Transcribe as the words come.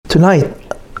Tonight,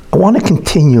 I want to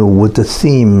continue with the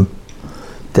theme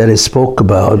that I spoke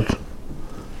about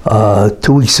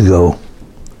 2 weeks ago.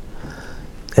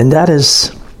 And that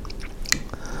is,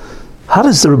 how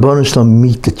does the Ribono Shel Olam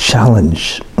meet the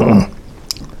challenge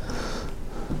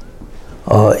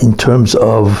in terms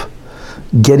of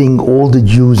getting all the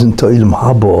Jews into Olam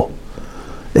Haba,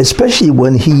 especially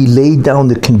when he laid down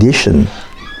the condition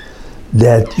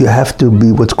that you have to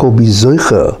be what's called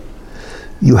zoicha.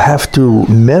 You have to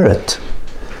merit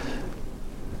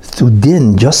through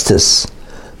din, justice,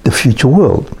 the future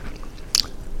world.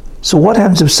 So what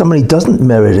happens if somebody doesn't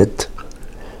merit it?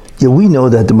 Yeah, we know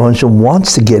that the Ribono Shel Olam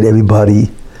wants to get everybody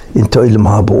into Olam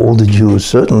Haba, all the Jews,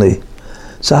 certainly.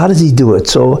 So how does he do it?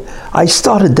 So I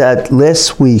started that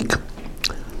last week,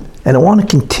 and I want to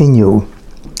continue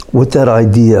with that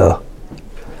idea.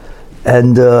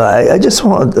 And I just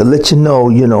want to let you know,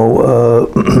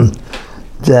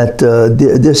 that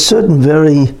there's certain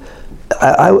very,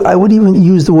 I would even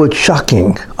use the word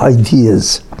shocking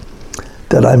ideas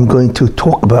that I'm going to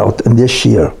talk about in this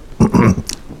year.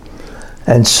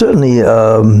 And certainly,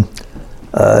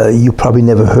 you probably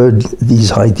never heard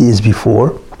these ideas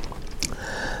before,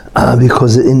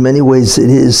 because in many ways it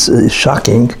is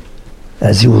shocking,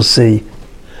 as you will see,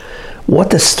 what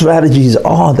the strategies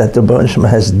are that the Ribono Shel Olam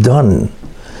has done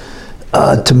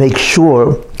to make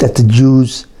sure that the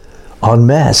Jews en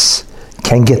masse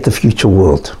can get the future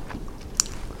world.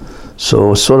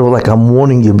 So sort of like I'm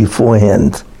warning you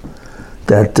beforehand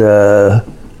that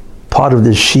part of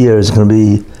this shiur is going to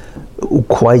be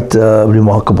quite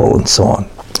remarkable and so on.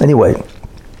 Anyway,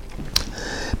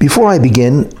 before I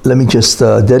begin, let me just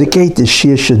dedicate this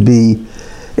shiur should be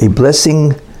a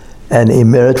blessing and a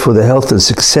merit for the health and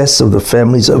success of the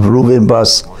families of Reuven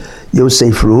Bas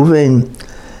Yosef Reuven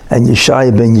and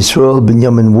Yeshaya ben Yisrael ben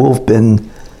Yamin Wolf ben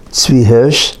Tzvi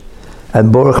Hirsch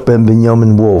and Baruch ben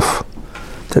Binyamin Wolf.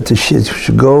 That the shiur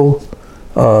should go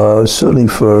certainly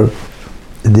for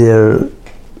their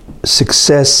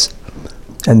success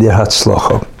and their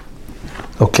hatzlacha.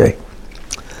 Okay.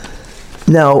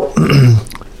 Now,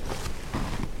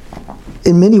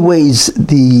 in many ways,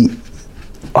 the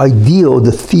ideal,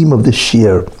 the theme of the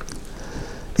shiur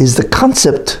is the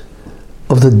concept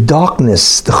of the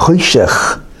darkness, the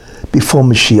choshech, before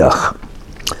Mashiach.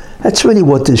 That's really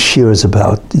what this shiur is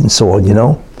about, and so on,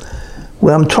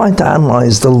 where I'm trying to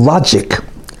analyze the logic,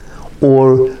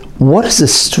 or what is the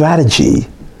strategy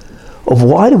of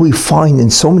why do we find in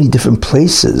so many different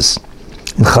places,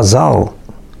 in Chazal,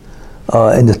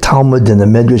 in the Talmud and the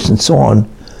Medrash and so on,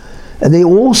 and they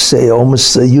all say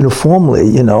almost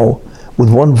uniformly, with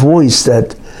one voice,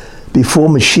 that before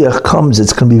Mashiach comes,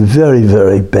 it's going to be very,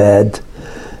 very bad.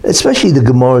 Especially the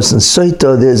Gemaras and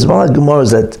Soita. There's a lot of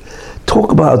Gemaras that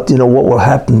talk about, what will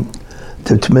happen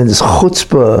to tremendous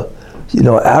chutzpah,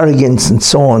 arrogance and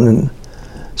so on. And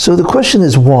so the question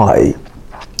is why?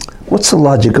 What's the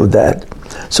logic of that?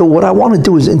 So what I want to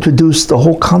do is introduce the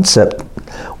whole concept,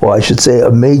 or I should say a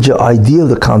major idea of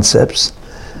the concepts,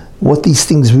 what these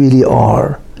things really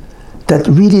are, that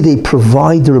really they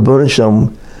provide the Ribono Shel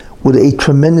Olam with a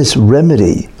tremendous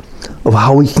remedy of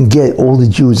how we can get all the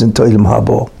Jews into Olam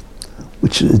Haba,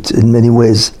 which in many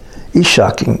ways is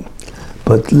shocking.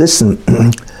 But listen,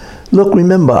 look,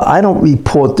 remember, I don't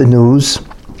report the news.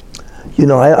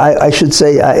 I should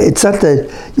say, it's not that,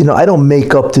 I don't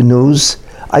make up the news.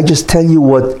 I just tell you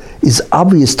what is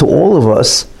obvious to all of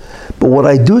us. But what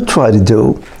I do try to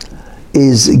do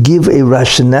is give a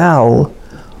rationale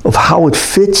of how it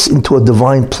fits into a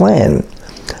divine plan.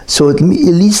 So at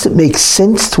least it makes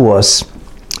sense to us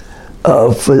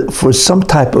for some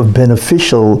type of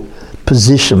beneficial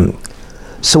position.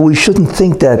 So we shouldn't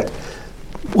think that,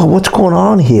 well, what's going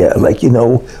on here?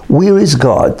 Where is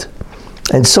God?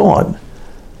 And so on.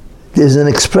 There's an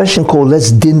expression called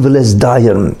les din v'les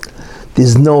dayan.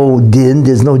 There's no din,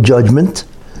 there's no judgment,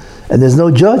 and there's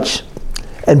no judge.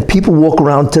 And people walk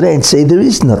around today and say there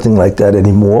is nothing like that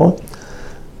anymore.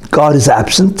 God is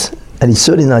absent, and he's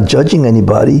certainly not judging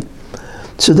anybody.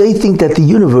 So they think that the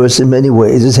universe in many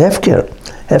ways is hefker.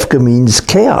 Hefker means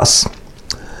chaos.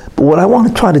 But what I want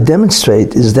to try to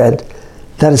demonstrate is that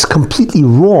that is completely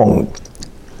wrong.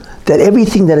 That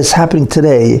everything that is happening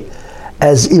today,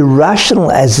 as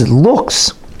irrational as it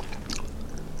looks,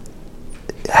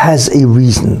 has a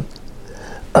reason.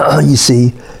 You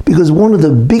see, because one of the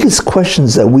biggest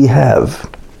questions that we have,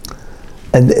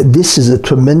 and this is a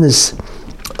tremendous,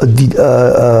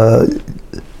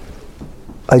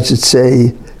 I should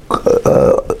say,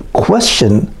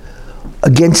 question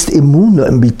against emunah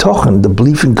and bitochen, the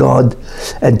belief in God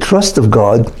and trust of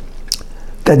God,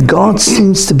 that God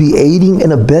seems to be aiding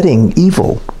and abetting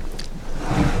evil.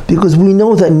 Because we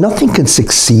know that nothing can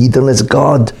succeed unless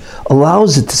God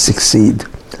allows it to succeed.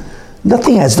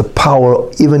 Nothing has the power,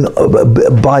 even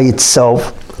by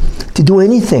itself, to do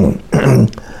anything.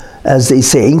 As they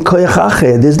say,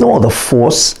 there's no other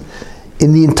force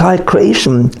in the entire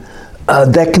creation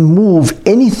that can move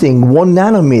anything 1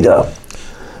 nanometer,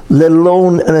 let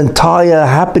alone an entire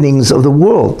happenings of the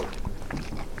world.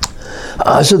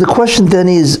 So the question then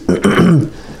is,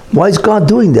 why is God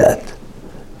doing that?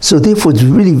 So therefore, it's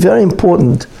really very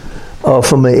important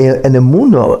from an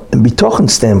emunah and bitochen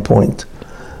standpoint,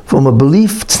 from a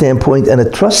belief standpoint and a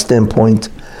trust standpoint,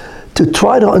 to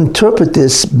try to interpret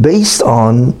this based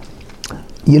on,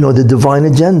 the divine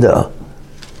agenda.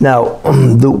 Now,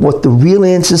 what the real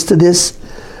answers to this,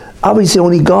 obviously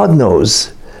only God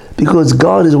knows, because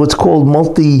God is what's called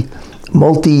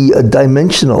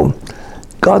multi-dimensional.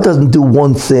 God doesn't do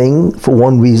one thing for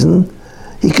one reason.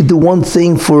 He could do one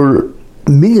thing for a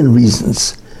million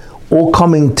reasons, all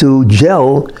coming to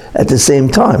gel at the same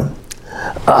time.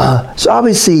 So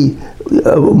obviously,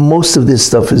 most of this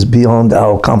stuff is beyond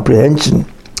our comprehension.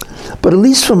 But at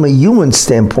least from a human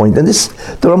standpoint, and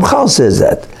the Ramchal says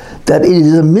that it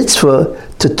is a mitzvah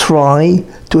to try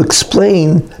to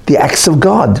explain the acts of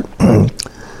God.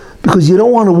 Because you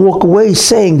don't want to walk away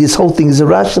saying this whole thing is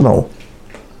irrational.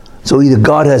 So either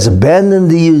God has abandoned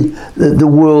the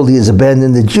world, he has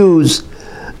abandoned the Jews,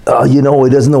 he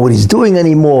doesn't know what he's doing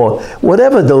anymore,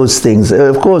 whatever those things.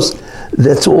 Of course,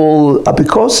 that's all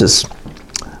apikosis,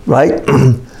 right?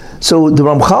 So the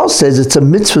Ramchal says it's a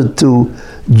mitzvah to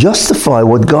justify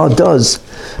what God does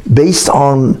based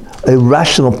on a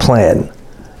rational plan.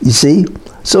 You see?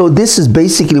 So this is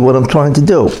basically what I'm trying to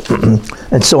do,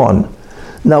 and so on.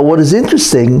 Now, what is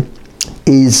interesting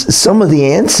is some of the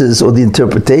answers or the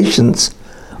interpretations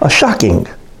are shocking,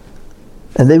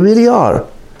 and they really are.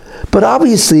 But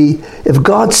obviously, if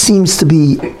God seems to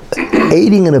be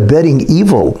aiding and abetting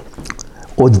evil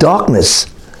or darkness,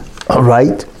 all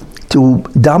right, to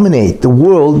dominate the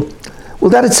world, well,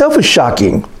 that itself is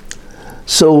shocking.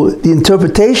 So the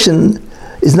interpretation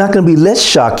is not going to be less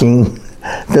shocking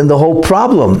than the whole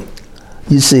problem.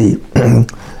 You see,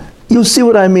 you'll see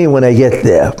what I mean when I get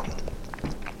there.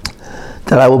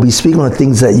 That I will be speaking on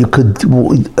things that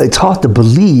it's hard to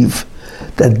believe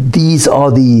that these are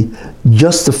the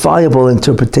justifiable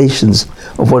interpretations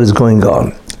of what is going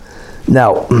on.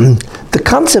 Now, the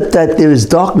concept that there is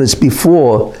darkness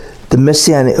before the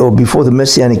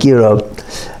Messianic era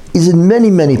is in many,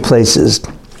 many places.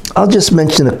 I'll just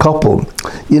mention a couple.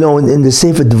 In the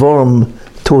Sefer Dvorim,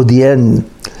 toward the end,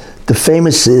 the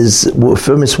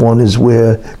famous one is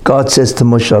where God says to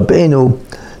Moshe Rabbeinu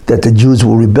that the Jews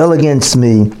will rebel against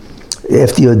me.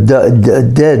 After you're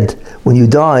dead, when you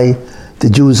die, the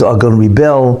Jews are going to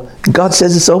rebel. God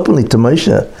says this openly to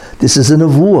Moshe. This is a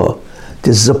nevuah.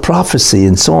 This is a prophecy,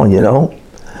 and so on,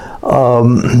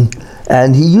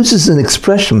 and he uses an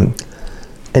expression,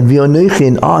 and v'yonochi,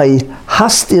 and I,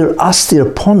 hastir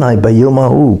ponai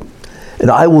bayomahu,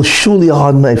 and I will surely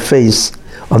hide my face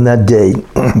on that day.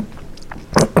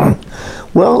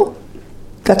 Well,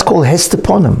 that's called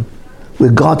hesteponim,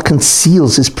 where God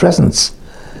conceals his presence.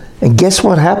 And guess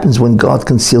what happens when God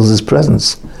conceals his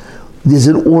presence? There's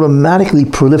an automatically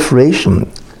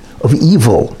proliferation of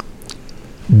evil,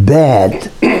 bad,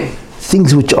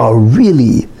 things which are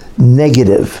really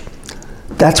negative.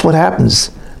 That's what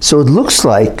happens. So it looks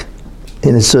like,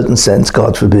 in a certain sense,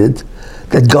 God forbid,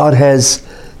 that God has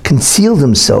concealed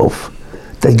himself,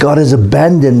 that God has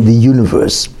abandoned the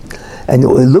universe. And it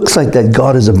looks like that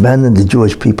God has abandoned the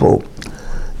Jewish people,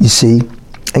 you see.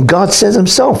 And God says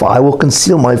himself, I will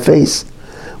conceal my face,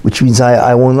 which means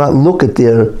I will not look at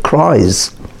their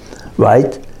cries,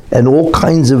 right? And all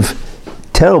kinds of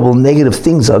terrible negative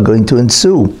things are going to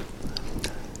ensue.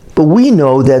 But we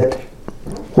know that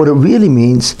what it really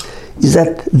means is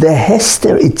that the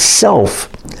Hester itself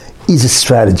is a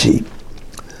strategy.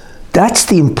 That's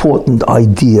the important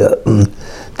idea,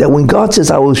 that when God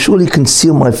says, I will surely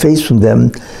conceal my face from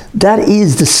them, that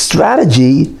is the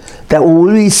strategy that will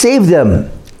really save them.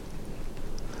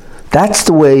 That's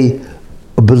the way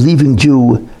a believing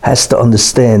Jew has to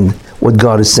understand what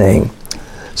God is saying.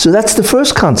 So that's the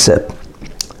first concept,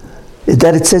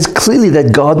 that it says clearly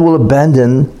that God will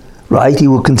abandon, right? He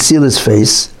will conceal his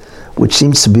face, which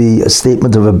seems to be a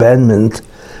statement of abandonment,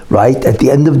 right? At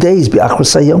the end of days,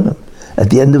 bi'achros hayomim, at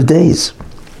the end of days.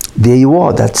 There you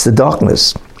are, that's the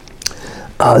darkness.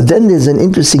 Then there's an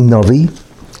interesting Navi,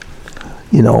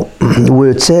 where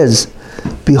it says,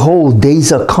 behold,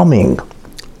 days are coming,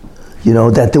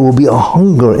 that there will be a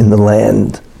hunger in the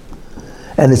land.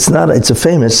 And it's a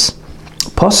famous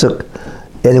pasuk,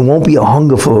 and it won't be a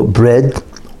hunger for bread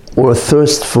or a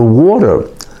thirst for water,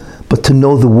 but to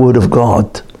know the Word of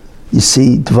God. You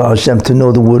see, Dvar Hashem, to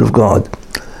know the Word of God.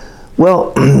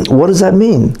 Well, what does that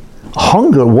mean?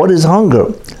 Hunger. What is hunger?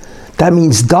 That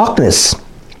means darkness.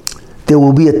 There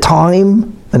will be a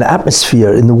time, an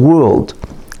atmosphere in the world.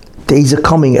 Days are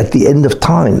coming at the end of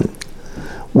time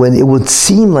when it would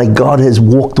seem like God has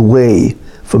walked away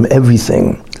from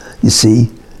everything, you see.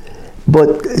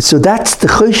 But, so that's the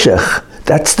choshech,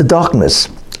 that's the darkness.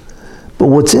 But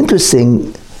what's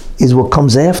interesting is what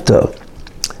comes after,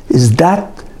 is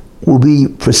that will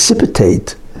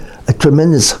precipitate a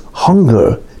tremendous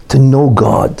hunger to know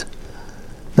God.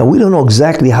 Now, we don't know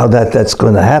exactly how that's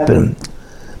going to happen,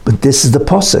 but this is the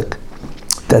pasuk,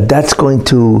 that's going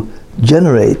to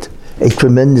generate a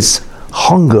tremendous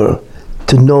hunger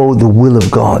to know the will of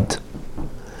God.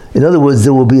 In other words,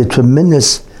 there will be a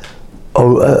tremendous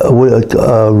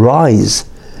rise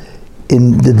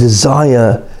in the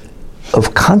desire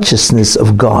of consciousness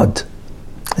of God,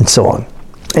 and so on.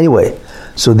 Anyway,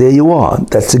 so there you are.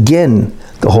 That's again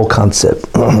the whole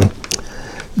concept.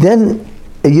 Then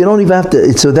you don't even have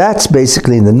to, so that's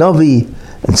basically in the Navi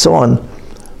and so on.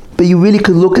 But you really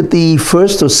could look at the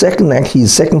first or second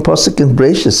pasuk in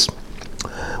Bereshis,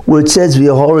 where it says,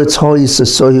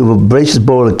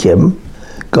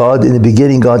 God, in the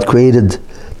beginning, God created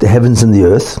the heavens and the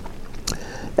earth.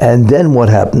 And then what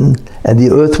happened? And the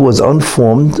earth was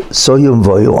unformed, soyum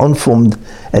voyu, unformed,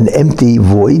 an empty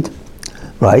void,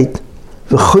 right?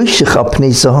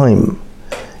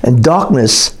 And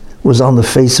darkness was on the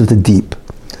face of the deep.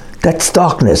 That's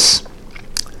darkness.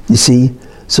 You see?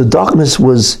 So darkness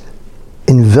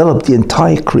enveloped the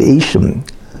entire creation,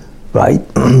 right?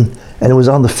 And it was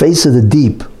on the face of the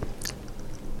deep.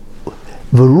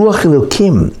 V'ruach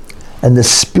Elokim, and the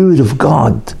Spirit of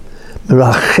God,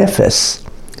 merachefes,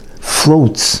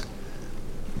 floats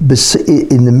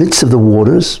in the midst of the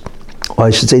waters, or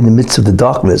I should say in the midst of the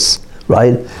darkness,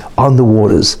 right, on the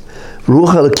waters.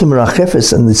 Ruach Elokim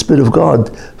merachefes, and the Spirit of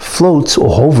God floats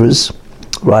or hovers,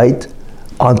 right,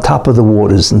 on top of the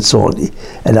waters and so on,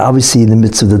 and obviously in the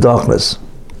midst of the darkness,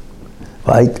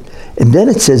 right? And then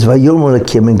it says, Vayom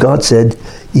Elokim, and God said,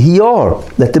 Yior,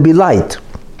 let there be light.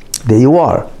 There you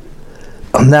are.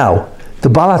 Now, the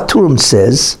Baal HaTurim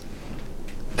says,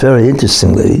 very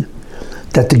interestingly,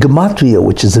 that the gematria,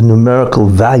 which is the numerical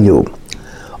value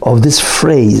of this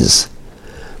phrase,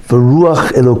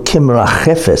 V'ruach Elokim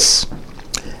merachefes,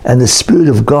 and the Spirit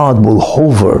of God will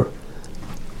hover,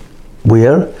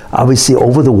 where? Obviously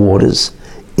over the waters,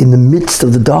 in the midst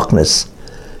of the darkness,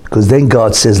 because then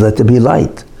God says, let there be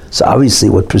light. So obviously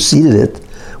what preceded it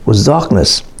was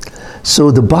darkness.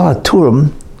 So the Baal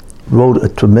HaTurim wrote a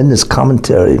tremendous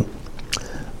commentary,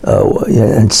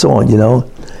 and so on,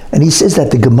 and he says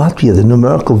that the gematria, the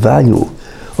numerical value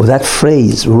of that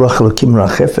phrase, Ruach Elokim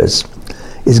merachefes,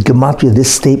 is gematria,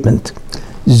 this statement,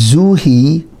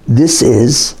 Zuhi, this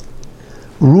is,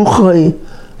 Ruchai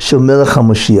Shel Melech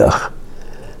HaMashiach.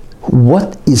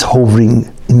 What is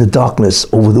hovering in the darkness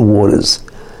over the waters?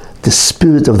 The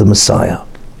Spirit of the Messiah.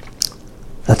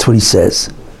 That's what he says.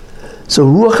 So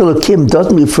Ruach Elokim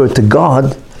doesn't refer to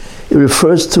God, it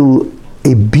refers to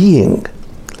a being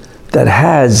that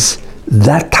has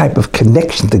that type of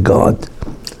connection to God.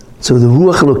 So the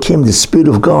Ruach Elokim, the Spirit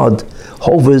of God,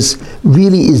 hovers,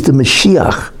 really is the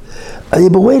Mashiach.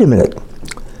 But wait a minute.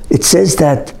 It says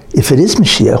that if it is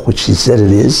Mashiach, which he said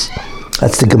it is,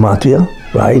 that's the gematria,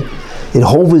 right? It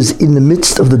hovers in the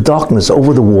midst of the darkness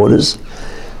over the waters.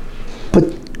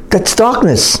 But that's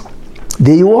darkness.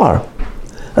 There you are.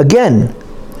 Again,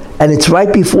 and it's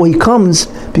right before he comes,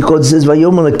 because it says,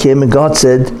 Vayom Elokim, and God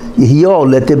said, Yehiyo,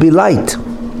 let there be light.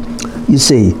 You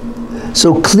see.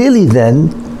 So clearly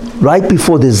then, right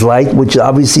before there's light, which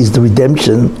obviously is the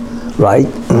redemption, right?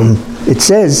 It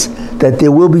says that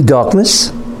there will be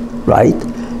darkness, right?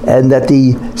 And that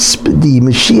the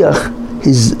Mashiach,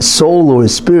 his soul or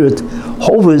his spirit,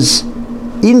 hovers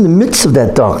in the midst of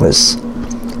that darkness.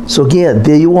 So again,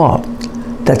 there you are.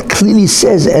 That clearly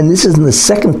says, and this is in the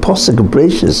second pasuk of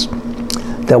Bereshis,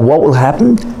 that what will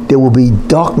happen? There will be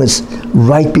darkness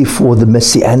right before the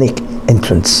messianic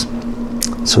entrance.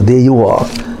 So there you are.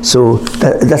 So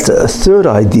that's a third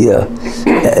idea,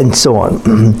 and so on.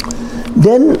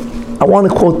 Then I want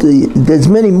to quote there's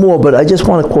many more, but I just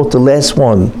want to quote the last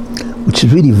one, which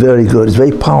is really very good. It's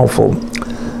very powerful.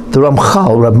 The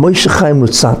Ramchal, Rabbi Moshe Chaim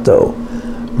Luzzatto,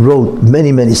 wrote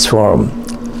many, many Sfarim.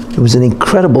 It was an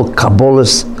incredible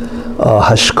Kabbalist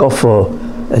hashkafa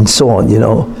and so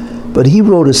on, But he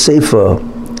wrote a sefer,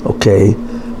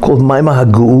 called Maimah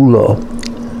HaGeula,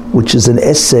 which is an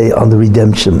essay on the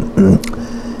redemption.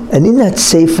 And in that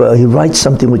sefer, he writes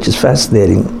something which is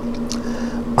fascinating.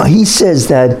 he says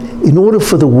that in order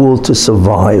for the world to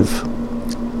survive,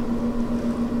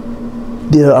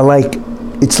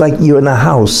 it's like you're in a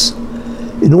house.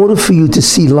 In order for you to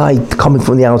see light coming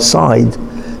from the outside,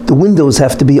 the windows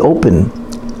have to be open.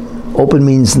 Open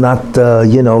means not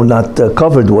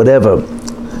covered, whatever,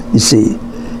 you see.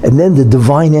 And then the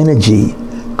divine energy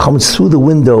comes through the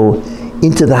window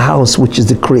into the house, which is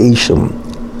the creation,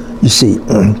 you see.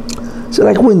 So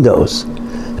like windows.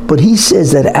 But he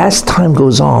says that as time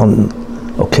goes on,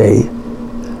 okay,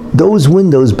 those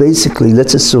windows basically,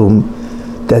 let's assume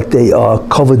that they are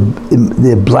covered in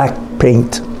their black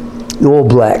paint. They're all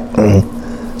black.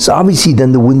 So obviously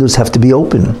then the windows have to be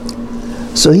open.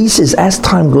 So he says as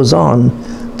time goes on,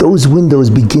 those windows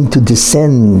begin to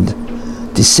descend,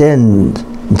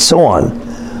 and so on,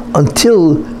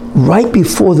 until right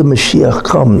before the Mashiach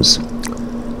comes,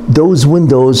 those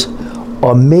windows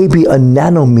are maybe a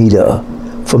nanometer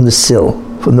from the sill,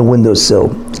 from the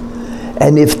windowsill.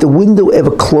 And if the window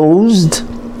ever closed,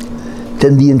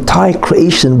 then the entire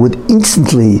creation would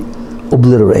instantly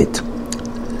obliterate,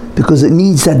 because it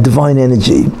needs that divine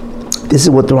energy. This is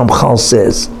what the Ramchal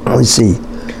says. You see.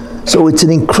 So it's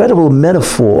an incredible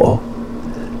metaphor.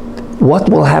 What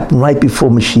will happen right before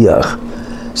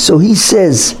Mashiach? So he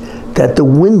says that the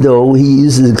window, he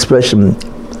uses the expression,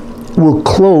 will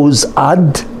close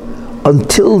ad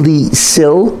until the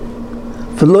sill,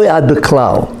 v'lo ad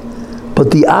beklal.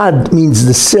 But the ad means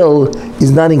the sill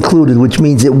is not included, which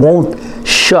means it won't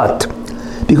shut.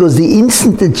 Because the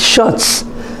instant it shuts,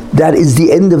 that is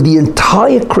the end of the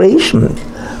entire creation.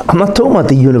 I'm not talking about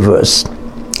the universe,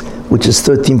 which is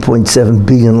 13.7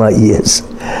 billion light years.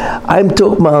 I'm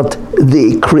talking about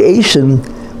the creation,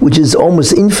 which is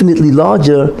almost infinitely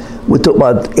larger. We're talking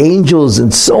about angels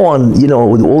and so on,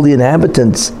 with all the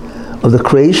inhabitants of the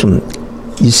creation,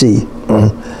 you see.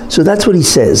 So that's what he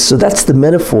says. So that's the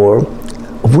metaphor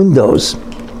of windows,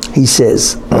 he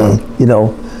says,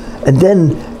 And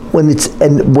then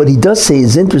and what he does say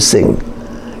is interesting.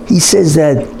 He says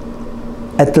that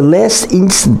at the last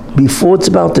instant, before it's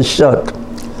about to shut,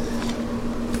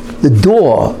 the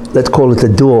door, let's call it the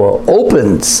door,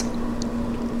 opens,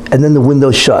 and then the window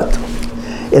shut.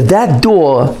 If that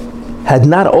door had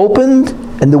not opened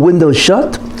and the window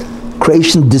shut,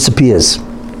 creation disappears.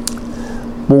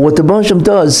 But what the Moshe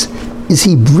does is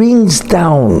he brings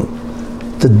down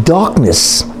the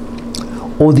darkness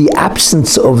or the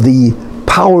absence of the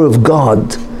power of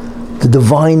God, the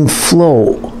divine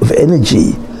flow of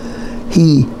energy.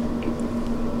 He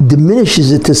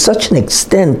diminishes it to such an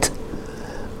extent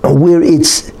where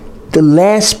it's the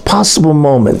last possible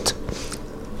moment.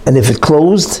 And if it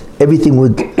closed, everything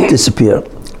would disappear.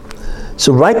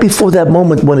 So right before that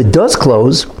moment, when it does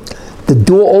close, the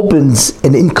door opens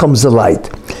and in comes the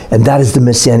light. And that is the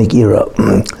Messianic era.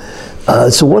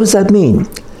 So what does that mean?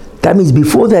 That means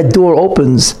before that door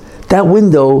opens, that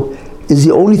window is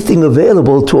the only thing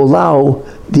available to allow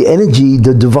the energy,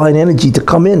 the divine energy, to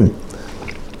come in.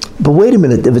 But wait a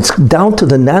minute, if it's down to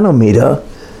the nanometer,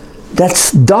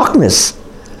 that's darkness.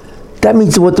 That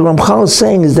means what the Ramchal is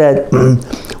saying is that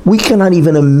we cannot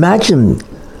even imagine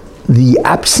the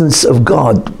absence of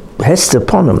God, Hester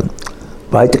upon him,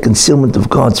 right? The concealment of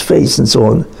God's face and so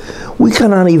on. We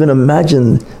cannot even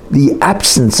imagine the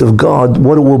absence of God,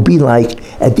 what it will be like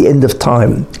at the end of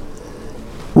time,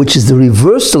 which is the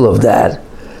reversal of that,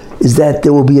 is that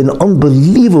there will be an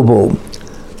unbelievable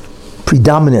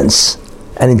predominance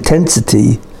and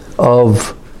intensity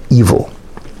of evil.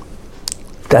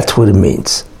 That's what it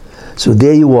means. So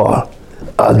there you are.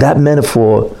 That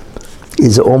metaphor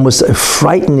is almost a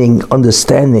frightening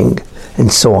understanding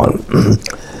and so on.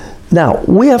 Now,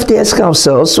 we have to ask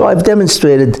ourselves, so I've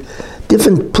demonstrated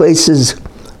different places,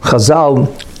 Chazal,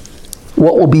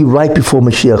 what will be right before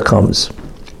Mashiach comes.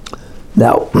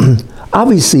 Now,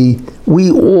 obviously, we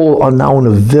all are now in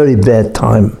a very bad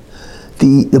time.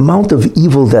 The amount of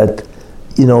evil that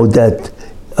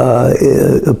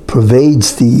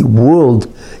pervades the world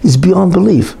is beyond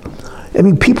belief. I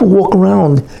mean, people walk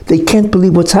around, they can't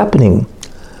believe what's happening.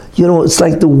 It's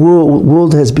like the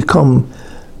world has become,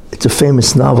 it's a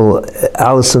famous novel,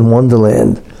 Alice in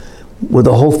Wonderland, where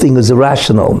the whole thing is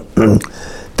irrational.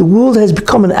 The world has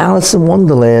become an Alice in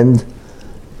Wonderland,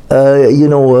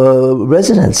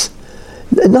 residence.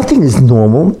 Nothing is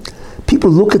normal. People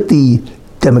look at the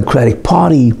Democratic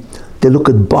Party, they look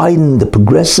at Biden, the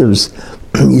progressives,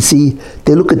 you see,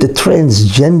 they look at the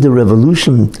transgender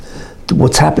revolution,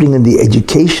 what's happening in the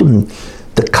education,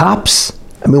 the cops.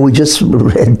 I mean, we just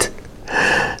read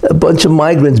a bunch of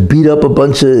migrants beat up a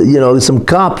bunch of, some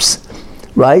cops,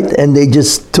 right? And they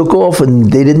just took off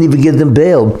and they didn't even give them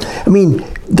bail. I mean,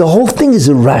 the whole thing is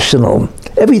irrational,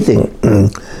 everything.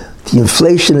 the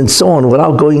inflation and so on,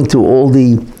 without going into all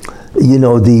the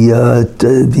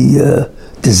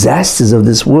disasters of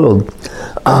this world,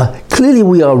 clearly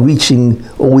we are reaching,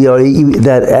 or we are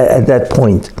at that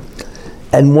point.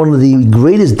 And one of the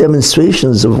greatest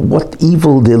demonstrations of what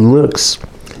evil there lurks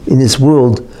in this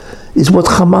world is what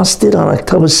Hamas did on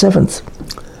October 7th.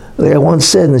 Like I once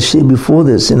said in the Shiur before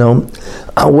this,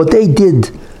 what they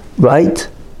did, right?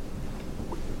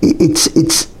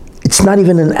 It's not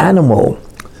even an animal.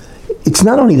 It's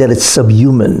not only that it's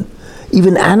subhuman.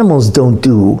 Even animals don't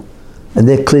do, and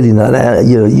they're clearly not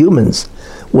humans,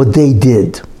 what they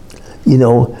did.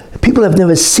 People have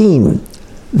never seen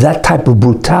that type of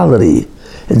brutality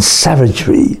and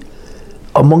savagery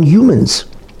among humans,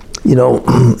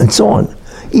 and so on.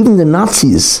 Even the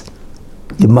Nazis,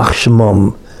 Yamach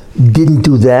Shemam, didn't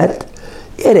do that.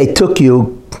 Yeah, they took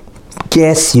you,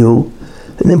 gas you,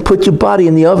 and then put your body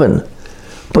in the oven.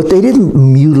 But they didn't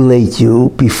mutilate you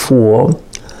before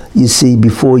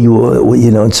you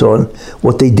were, and so on.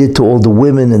 What they did to all the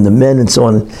women and the men and so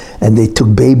on, and they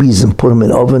took babies and put them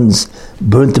in ovens,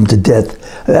 burnt them to death.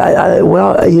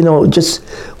 Just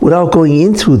without going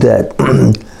into that,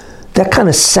 that kind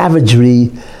of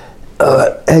savagery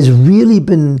has really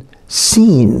been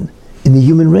seen in the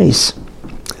human race.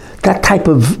 That type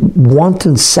of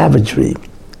wanton savagery.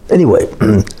 Anyway,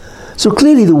 so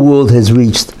clearly the world has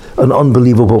reached an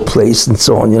unbelievable place and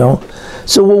so on,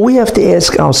 So what we have to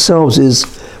ask ourselves is,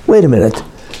 wait a minute,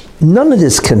 none of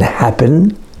this can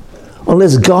happen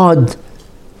unless God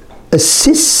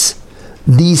assists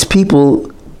these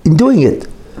people in doing it.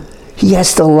 He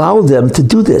has to allow them to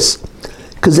do this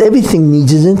because everything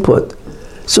needs his input.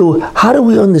 So how do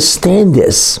we understand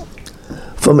this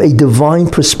from a divine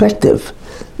perspective?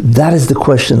 That is the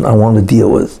question I want to deal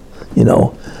with,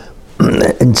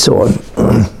 and so on.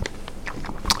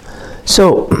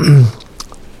 So,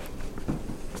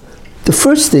 the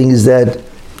first thing is that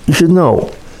you should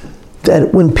know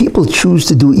that when people choose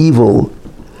to do evil,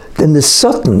 then the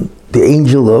Satan, the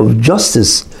angel of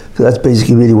justice, so that's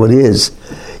basically really what it is,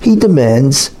 he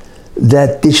demands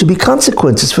that there should be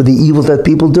consequences for the evil that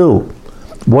people do.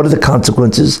 What are the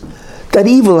consequences? That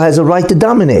evil has a right to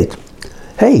dominate.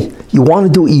 Hey, you want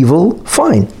to do evil?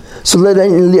 Fine. So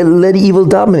let evil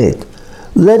dominate.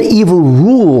 Let evil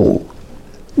rule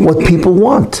what people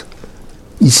want.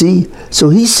 You see? So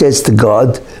he says to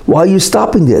God, why are you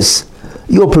stopping this?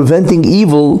 You're preventing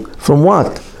evil from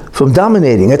what? From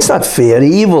dominating. It's not fair to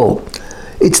evil.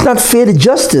 It's not fair to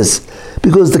justice,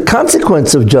 because the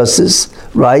consequence of justice,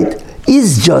 right,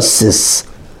 is justice.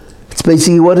 It's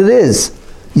basically what it is,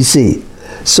 you see.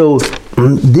 So,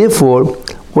 therefore,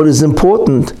 what is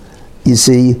important, you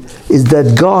see, is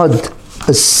that God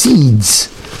accedes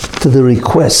to the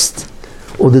request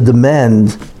or the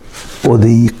demand or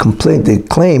the complaint, the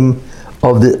claim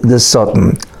of the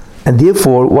Satan. And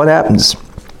therefore, what happens?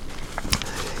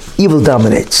 Evil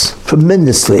dominates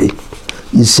tremendously,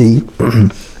 you see.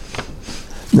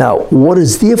 Now, what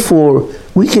is therefore,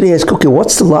 we could ask, okay,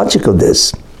 what's the logic of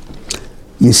this?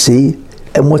 You see?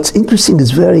 And what's interesting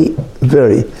is I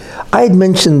had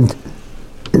mentioned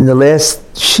in the last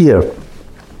Shiur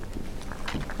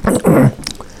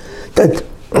that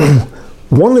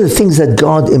one of the things that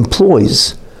God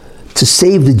employs to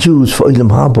save the Jews for Olam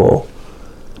Haba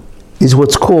is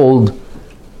what's called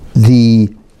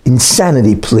the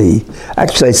insanity plea.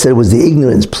 Actually, I said it was the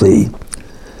ignorance plea.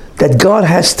 That God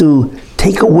has to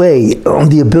take away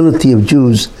the ability of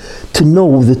Jews to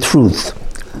know the truth.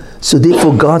 So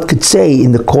therefore God could say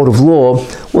in the court of law,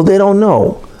 well, they don't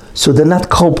know, so they're not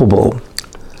culpable.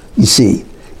 You see,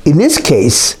 in this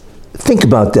case, think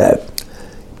about that.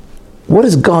 What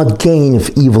does God gain if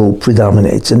evil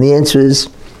predominates? And the answer is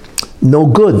no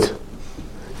good.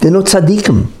 They're no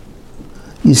tzaddikim.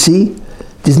 You see,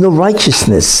 there's no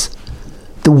righteousness.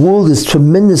 The world is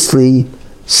tremendously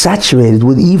saturated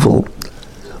with evil.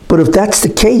 But if that's the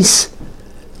case,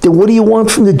 then what do you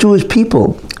want from the Jewish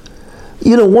people?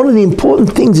 One of the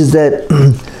important things is that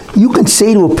you can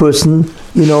say to a person,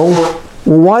 well,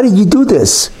 why did you do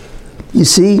this? You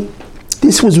see,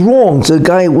 this was wrong. So a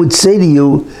guy would say to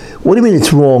you, what do you mean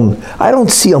it's wrong? I don't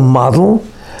see a model.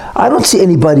 I don't see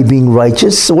anybody being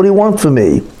righteous. So what do you want from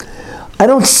me? I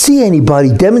don't see anybody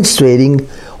demonstrating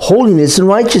holiness and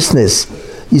righteousness.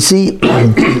 You see,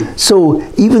 so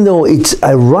even though it's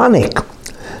ironic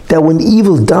that when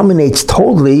evil dominates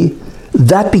totally,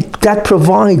 that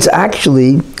provides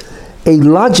actually a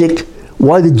logic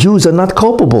why the Jews are not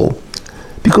culpable.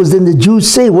 Because then the Jews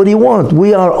say, what do you want?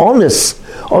 We are honest.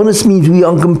 Honest means we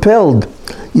are compelled.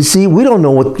 You see, we don't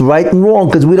know what's right and wrong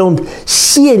because we don't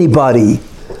see anybody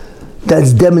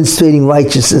that's demonstrating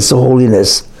righteousness or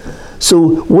holiness.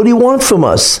 So what do you want from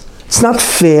us? It's not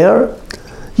fair.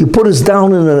 You put us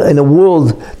down in a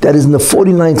world that is in the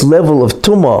 49th level of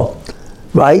Tumah,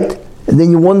 right? And then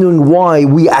you're wondering why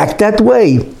we act that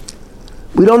way.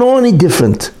 We don't know any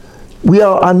different. We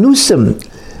are anusim.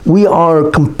 We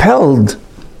are compelled.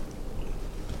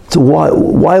 So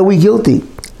why are we guilty?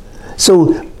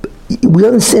 So we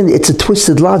understand it's a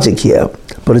twisted logic here,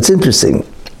 but it's interesting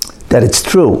that it's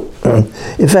true.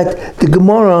 In fact, the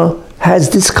Gemara has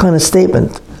this kind of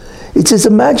statement. It says,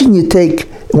 imagine you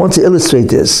take, I want to illustrate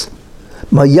this.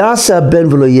 Mayasa ben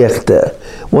v'lo yechte.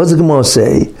 What does the Gemara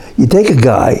say? You take a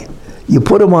guy, you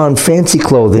put him on fancy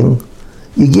clothing,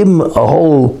 you give him a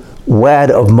whole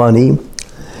wad of money,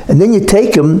 and then you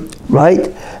take him, right,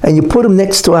 and you put him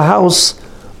next to a house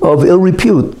of ill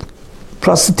repute,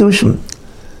 prostitution.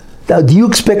 Now, do you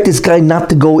expect this guy not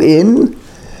to go in?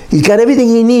 He's got everything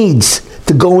he needs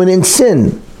to go in and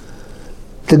sin.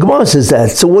 The Gemara says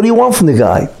that. So what do you want from the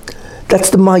guy? That's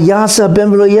the Mayasa ben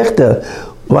v'lo yechte,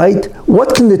 right?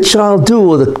 What can the child do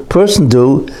or the person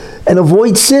do and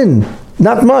avoid sin?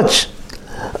 Not much.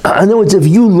 In other words, if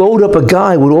you load up a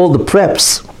guy with all the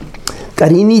preps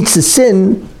that he needs to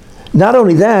sin, not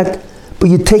only that, but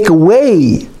you take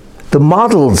away the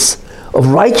models of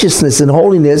righteousness and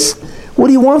holiness, what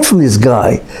do you want from this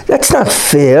guy? That's not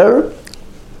fair.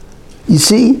 You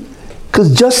see?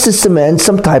 Because justice demands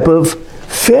some type of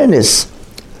fairness.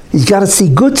 He's got to see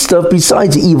good stuff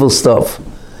besides evil stuff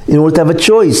in order to have a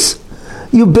choice.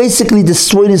 You basically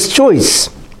destroyed his choice.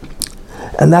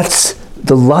 And that's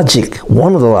the logic,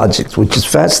 one of the logics, which is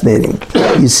fascinating,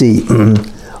 you see,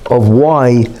 of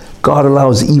why God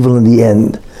allows evil in the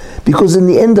end. Because in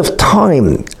the end of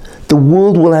time, the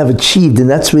world will have achieved, and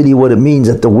that's really what it means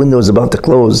that the window is about to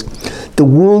close. The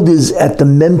world is at the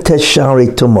Memtesh Shari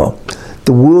Tumah.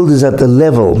 The world is at the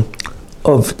level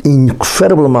of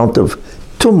incredible amount of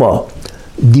Tumah,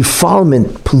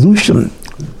 defilement, pollution,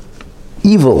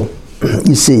 evil,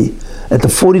 you see, at the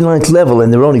 49th level,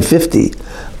 and they're only 50,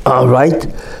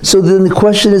 right? So then the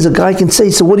question is, a guy can say,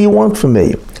 so what do you want from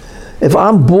me? If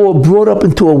I'm brought up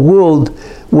into a world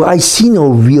where I see no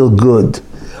real good,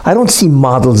 I don't see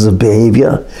models of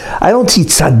behavior, I don't see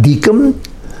tzaddikim,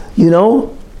 you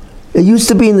know? It used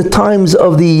to be in the times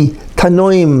of the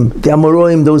Tanoim, the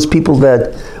Amoraim, those people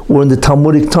that were in the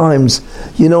Talmudic times,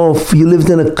 you know, if you lived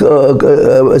in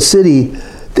a city,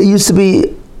 there used to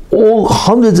be all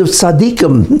hundreds of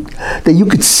tzaddikim that you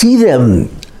could see them.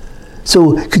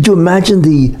 So could you imagine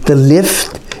the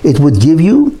lift it would give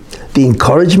you, the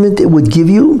encouragement it would give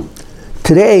you?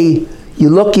 Today,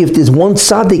 you're lucky if there's one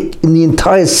tzaddik in the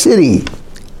entire city,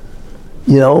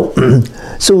 you know?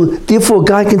 So therefore a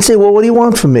guy can say, well, what do you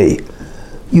want from me?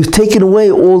 You've taken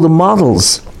away all the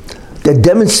models that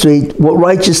demonstrate what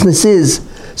righteousness is.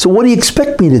 So what do you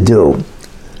expect me to do?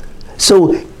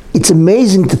 So it's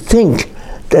amazing to think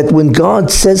that when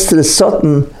God says to the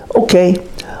Satan, okay,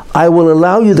 I will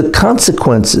allow you the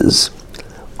consequences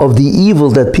of the evil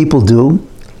that people do,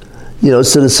 you know,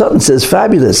 so the Satan says,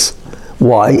 fabulous.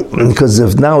 Why? Because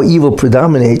if now evil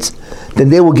predominates, then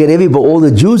they will get all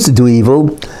the Jews to do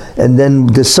evil, and then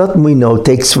the Satan, we know,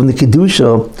 takes from the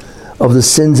Kedusha of the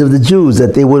sins of the Jews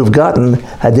that they would have gotten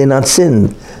had they not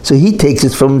sinned. So he takes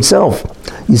it from himself,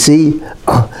 you see.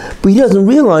 But he doesn't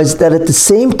realize that at the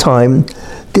same time,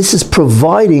 this is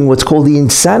providing what's called the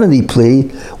insanity plea.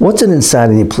 What's an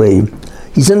insanity plea?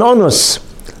 He's an onus.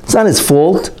 It's not his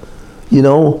fault, you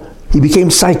know. He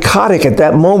became psychotic at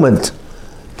that moment.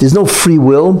 There's no free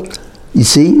will, you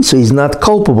see, so he's not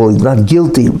culpable, he's not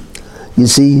guilty, you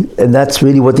see, and that's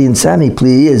really what the insanity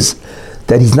plea is,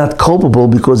 that he's not culpable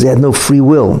because he had no free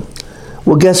will.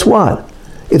 Well, guess what?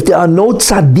 If there are no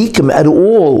tzaddikim at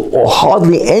all, or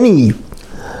hardly any,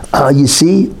 you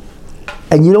see,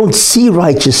 and you don't see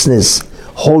righteousness,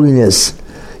 holiness,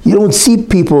 you don't see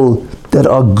people that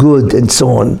are good and so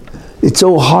on, it's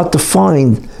so hard to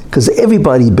find because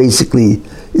everybody basically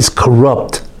is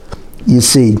corrupt, you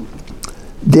see,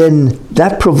 then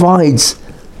that provides,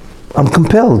 I'm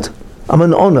compelled, I'm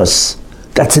an onus.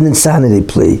 That's an insanity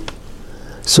plea.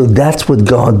 So that's what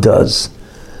God does.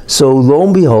 So lo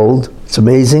and behold, it's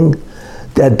amazing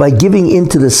that by giving in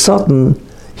to the Satan,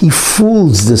 he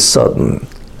fools the Satan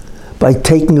by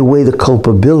taking away the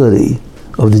culpability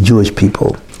of the Jewish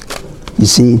people. You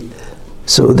see?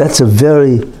 So that's a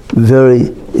very, very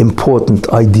important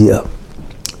idea.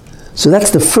 So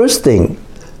that's the first thing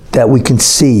that we can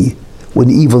see when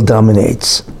evil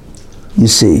dominates. You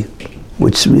see?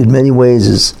 Which in many ways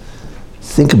is,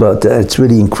 think about that, it's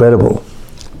really incredible.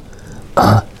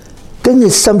 Then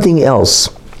there's something else.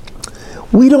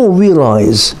 We don't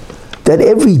realize that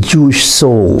every Jewish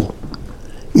soul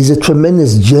is a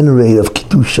tremendous generator of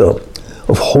kedusha,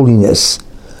 of holiness.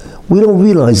 We don't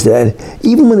realize that.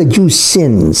 Even when a Jew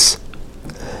sins,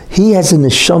 he has a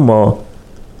neshama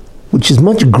which is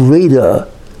much greater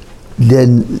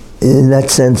than, in that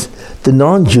sense, the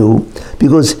non-Jew,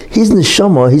 because his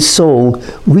neshama, his soul,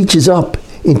 reaches up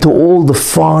into all the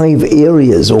 5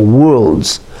 areas or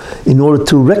worlds in order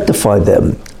to rectify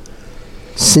them.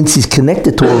 Since he's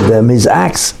connected to all of them, his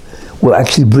acts will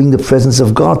actually bring the presence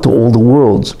of God to all the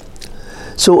worlds.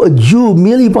 So a Jew,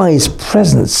 merely by his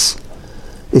presence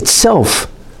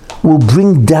itself, will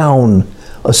bring down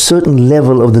a certain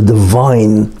level of the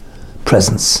divine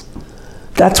presence.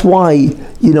 That's why,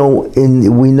 we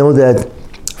know that,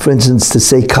 for instance, to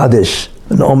say Kaddish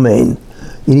and Amen,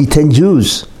 you need 10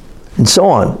 Jews, and so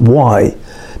on. Why?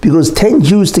 Because 10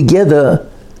 Jews together,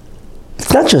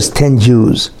 it's not just 10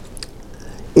 Jews.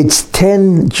 It's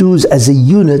 10 Jews as a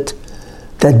unit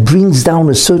that brings down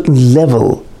a certain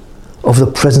level of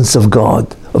the presence of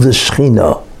God, of the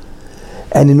Shekhinah.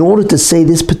 And in order to say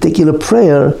this particular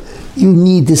prayer, you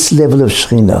need this level of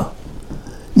Shekhinah.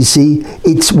 You see,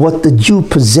 it's what the Jew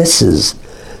possesses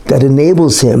that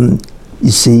enables him,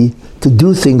 you see, to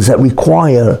do things that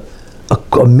require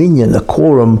a minyan, a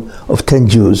quorum of 10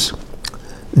 Jews.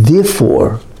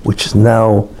 Therefore, which is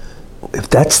now, if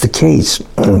that's the case,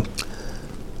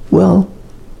 well,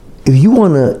 if you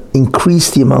want to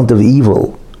increase the amount of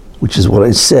evil, which is what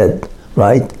I said,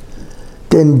 right,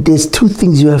 then there's 2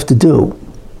 things you have to do.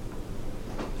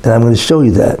 And I'm going to show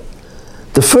you that.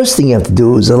 The first thing you have to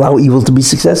do is allow evil to be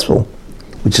successful,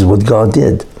 which is what God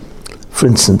did. For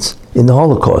instance, in the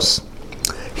Holocaust,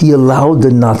 he allowed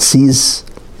the Nazis,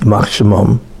 Yimach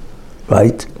Shemam,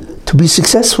 right, to be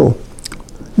successful,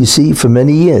 you see, for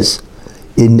many years,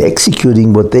 in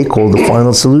executing what they call the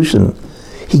final solution.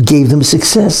 He gave them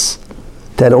success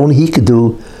that only he could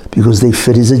do because they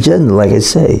fit his agenda, like I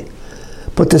say.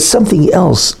 But there's something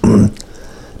else,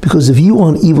 because if you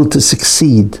want evil to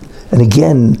succeed, and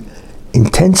again,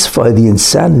 intensify the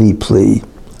insanity plea,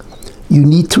 you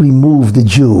need to remove the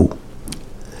Jew.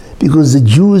 Because the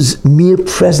Jew's mere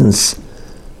presence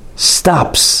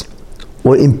stops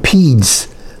or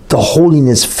impedes the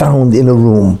holiness found in a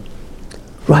room.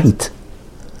 Right.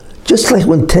 Just like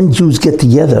when 10 Jews get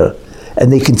together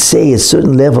and they can say a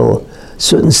certain level,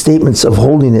 certain statements of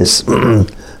holiness,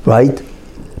 right?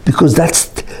 Because that's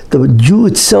the Jew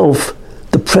itself,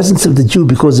 the presence of the Jew,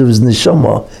 because of his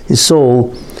neshama, his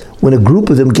soul. When a group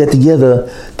of them get together,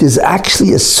 there's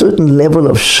actually a certain level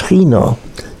of Shekhinah,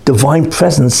 divine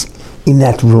presence, in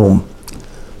that room.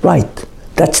 Right.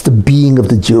 That's the being of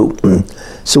the Jew.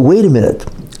 So wait a minute.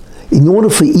 In order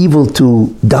for evil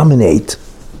to dominate,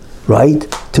 right,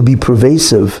 to be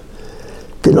pervasive,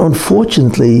 then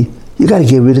unfortunately, you got to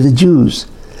get rid of the Jews.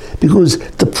 Because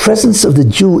the presence of the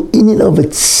Jew in and of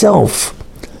itself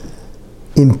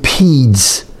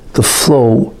impedes the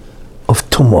flow of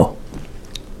Tumah.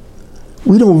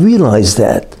 We don't realize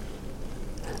that.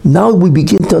 Now we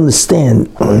begin to understand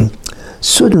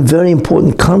certain very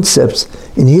important concepts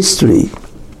in history.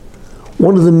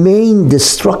 One of the main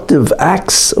destructive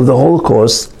acts of the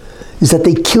Holocaust is that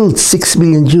they killed 6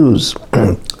 million Jews.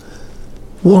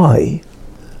 Why?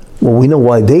 Well, we know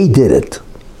why they did it.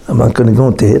 I'm not going to go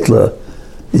into Hitler,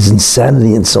 his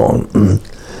insanity and so on.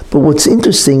 But what's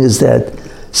interesting is that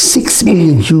 6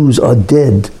 million Jews are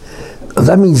dead.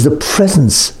 That means the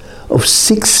presence of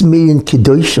 6 million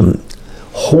Kedoshim,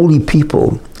 holy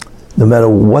people, no matter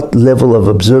what level of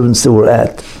observance they were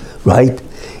at, right,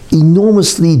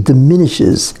 enormously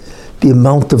diminishes the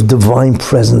amount of divine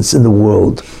presence in the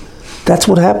world. That's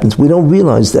what happens. We don't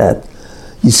realize that.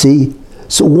 You see?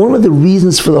 So one of the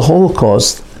reasons for the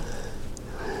Holocaust,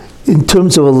 in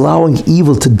terms of allowing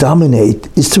evil to dominate,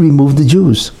 is to remove the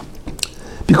Jews.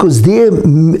 Because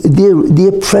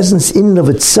their presence in and of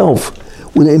itself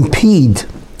will impede,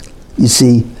 you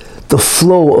see, the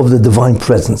flow of the divine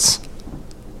presence.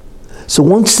 So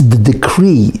once the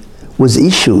decree was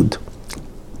issued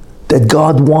that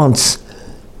God wants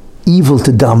evil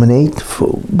to dominate,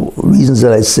 for reasons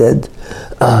that I said,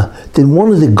 then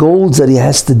one of the goals that he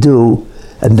has to do,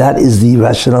 and that is the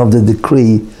rationale of the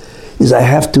decree, is I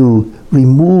have to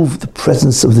remove the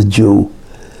presence of the Jew,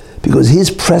 because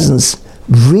his presence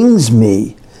brings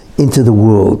me into the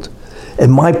world.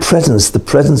 And my presence, the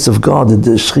presence of God,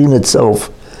 the Shekhinah itself,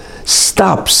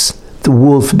 stops the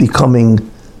world from becoming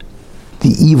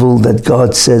the evil that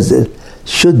God says it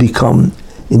should become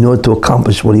in order to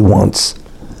accomplish what he wants.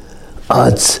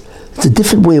 It's a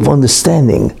different way of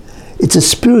understanding. It's a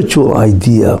spiritual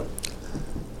idea.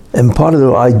 And part of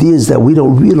the idea is that we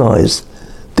don't realize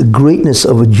the greatness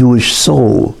of a Jewish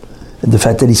soul and the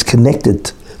fact that he's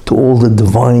connected to to all the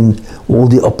divine, all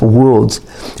the upper worlds,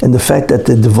 and the fact that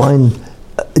the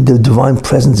divine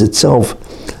presence itself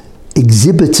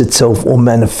exhibits itself or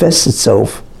manifests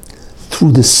itself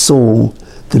through the soul,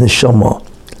 the neshama.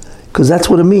 Because that's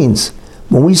what it means.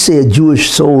 When we say a Jewish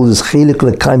soul is chelik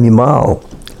l'kayim mimal,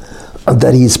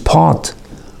 that he is part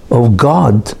of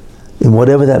God, and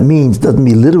whatever that means, doesn't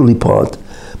mean literally part,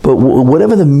 but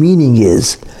whatever the meaning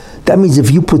is, that means if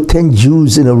you put 10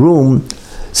 Jews in a room,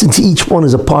 since each one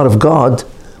is a part of God,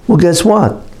 well, guess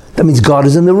what? That means God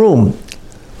is in the room,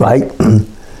 right?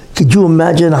 Could you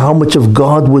imagine how much of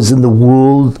God was in the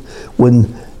world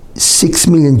when 6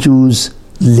 million Jews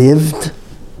lived?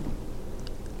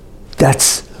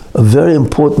 That's a very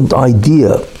important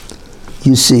idea,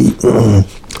 you see.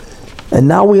 And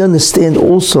now we understand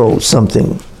also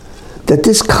something, that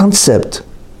this concept,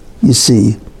 you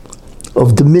see,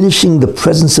 of diminishing the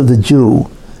presence of the Jew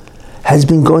has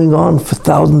been going on for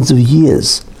thousands of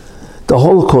years. The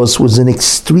Holocaust was an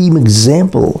extreme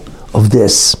example of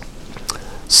this.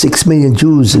 6 million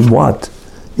Jews in what?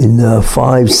 In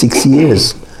 5-6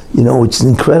 years, which is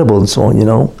incredible and so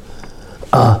on,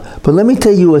 But let me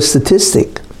tell you a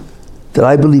statistic that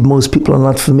I believe most people are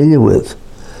not familiar with.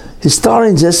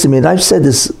 Historians estimate, I've said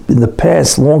this in the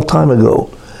past, long time ago,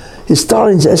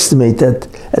 historians estimate that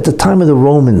at the time of the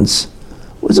Romans,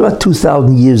 it was about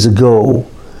 2,000 years ago,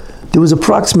 there was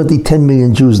approximately 10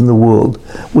 million Jews in the world,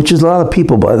 which is a lot of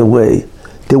people, by the way.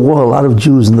 There were a lot of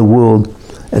Jews in the world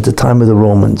at the time of the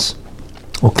Romans.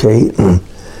 Okay?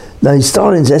 Now,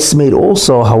 historians estimate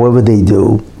also, however they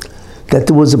do, that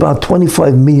there was about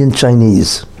 25 million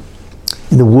Chinese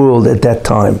in the world at that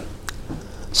time.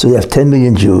 So you have 10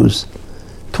 million Jews,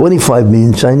 25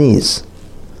 million Chinese.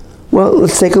 Well,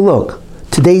 let's take a look.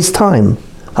 Today's time,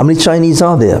 how many Chinese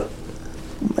are there?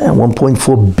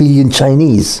 1.4 billion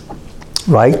Chinese,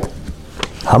 right?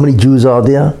 How many Jews are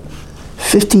there?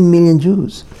 15 million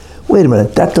Jews. Wait a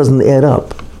minute, that doesn't add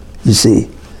up, you see.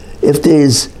 If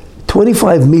there's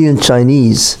 25 million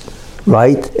Chinese,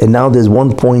 right, and now there's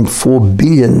 1.4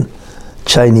 billion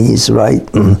Chinese, right,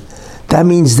 that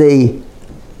means they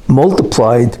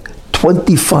multiplied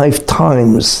 25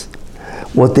 times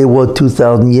what they were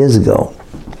 2,000 years ago.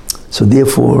 So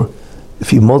therefore,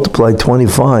 if you multiply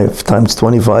 25 times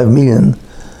 25 million,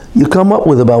 you come up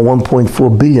with about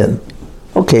 1.4 billion.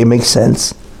 Okay, makes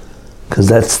sense, because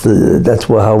that's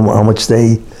how much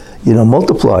they,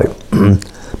 multiply.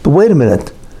 But wait a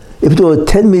minute, if there were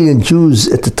 10 million Jews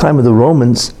at the time of the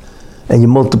Romans, and you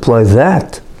multiply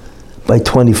that by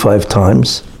 25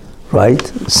 times, right?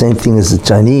 Same thing as the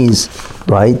Chinese,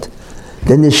 right?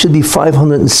 Then there should be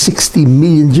 560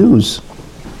 million Jews.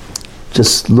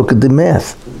 Just look at the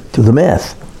math, do the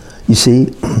math, you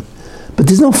see? But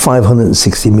there's no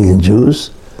 560 million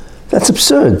Jews. That's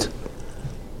absurd.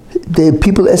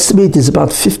 People estimate there's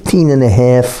about 15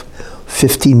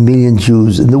 million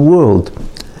Jews in the world.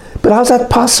 But how's that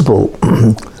possible?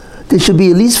 There should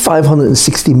be at least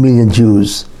 560 million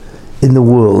Jews in the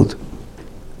world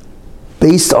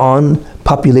based on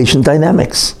population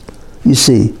dynamics, you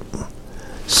see.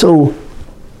 So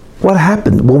what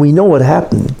happened? Well, we know what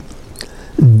happened.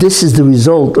 This is the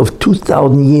result of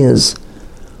 2,000 years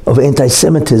of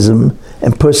anti-Semitism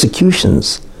and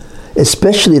persecutions,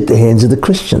 especially at the hands of the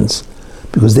Christians,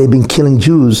 because they've been killing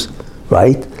Jews,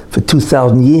 right, for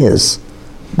 2,000 years.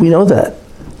 We know that.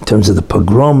 In terms of the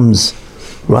pogroms,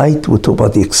 right? We'll talk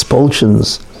about the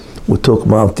expulsions. We'll talk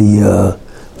about the,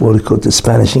 the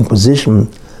Spanish Inquisition.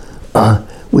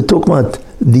 We'll talk about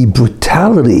the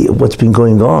brutality of what's been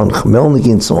going on, Chmelnik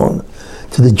and so on,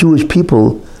 to the Jewish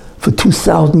people for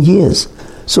 2,000 years.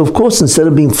 So of course, instead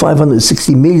of being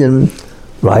 560 million,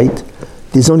 right,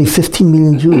 there's only 15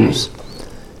 million Jews.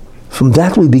 From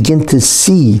that we begin to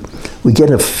see, we get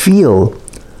a feel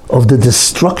of the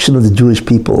destruction of the Jewish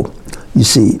people, you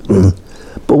see.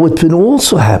 But what's been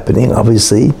also happening,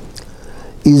 obviously,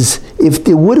 is if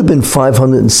there would have been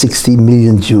 560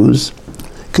 million Jews,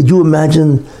 could you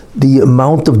imagine the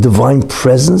amount of divine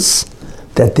presence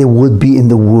that there would be in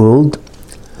the world?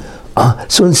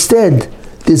 So instead,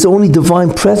 there's only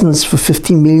divine presence for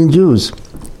 15 million Jews.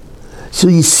 So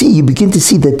you begin to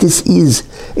see that this is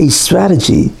a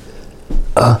strategy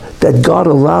that God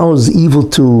allows evil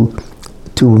to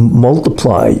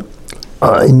multiply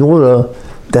in order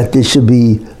that there should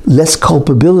be less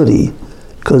culpability.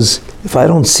 Because if I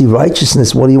don't see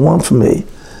righteousness, what do you want from me?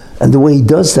 And the way he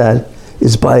does that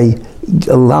is by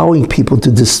allowing people to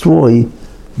destroy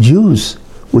Jews,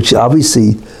 which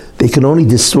obviously they can only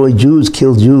destroy Jews,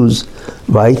 kill Jews,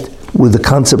 right, with the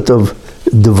concept of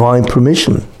divine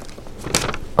permission.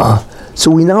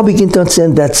 So we now begin to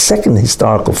understand that second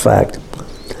historical fact,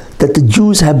 that the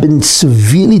Jews have been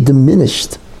severely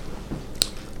diminished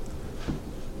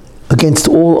against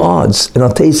all odds. And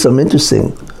I'll tell you something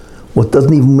interesting. What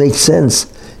doesn't even make sense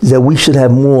is that we should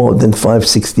have more than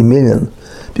 560 million,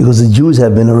 because the Jews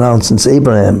have been around since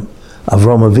Abraham,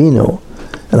 Avram Avinu,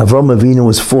 and Avram Avinu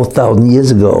was 4,000 years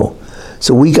ago.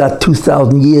 So we got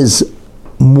 2,000 years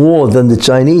more than the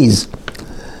Chinese.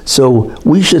 So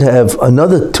we should have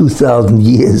another 2,000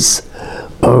 years,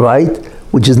 all right,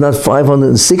 which is not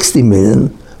 560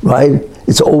 million, right?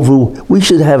 It's over. We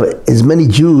should have as many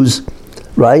Jews,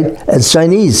 right, as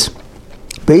Chinese,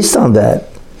 based on that.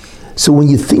 So when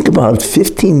you think about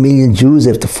 15 million Jews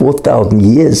after 4,000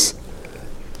 years,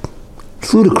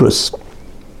 it's ludicrous.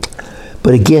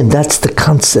 But again, that's the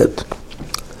concept,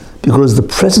 because the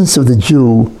presence of the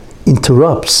Jew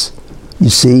interrupts, you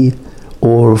see,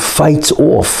 or fights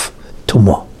off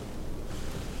Tumah,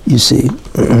 you see.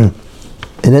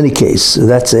 In any case, so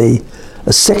that's a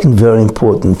second very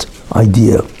important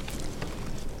idea.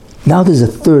 Now there's a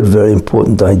third very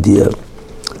important idea,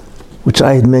 which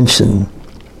I had mentioned.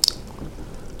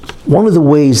 One of the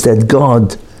ways that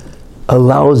God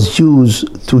allows Jews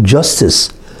through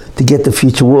justice to get the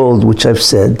future world, which I've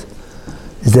said,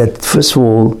 is that first of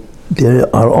all, they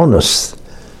are honest,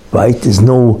 right? There's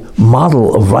no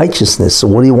model of righteousness, so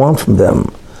what do you want from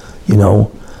them? You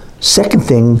know. Second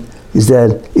thing is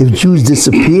that if Jews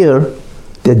disappear,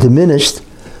 they're diminished,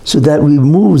 so that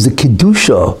removes the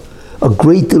Kedusha, a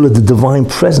great deal of the divine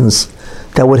presence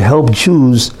that would help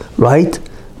Jews, right,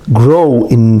 grow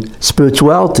in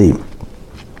spirituality.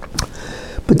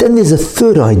 But then there's a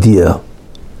third idea,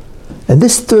 and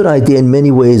this third idea in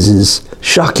many ways is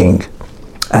shocking,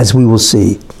 as we will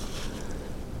see.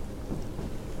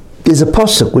 There's a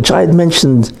pasuk which I had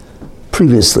mentioned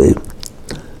previously,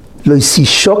 Lo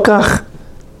yisishokach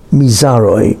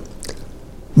mizaroi,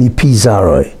 mipi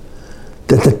zaroi,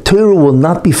 that the Torah will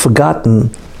not be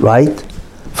forgotten, right,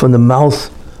 from the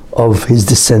mouth of his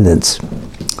descendants.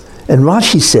 And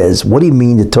Rashi says, what do you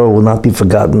mean the Torah will not be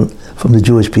forgotten from the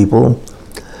Jewish people?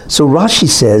 So Rashi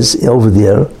says over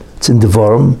there, it's in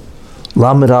Devarim,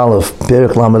 Lamed Aleph,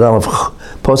 Perek Lamed Aleph,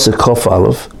 Pasuk Chof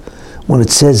Aleph, when it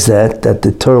says that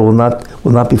the Torah will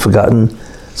not be forgotten.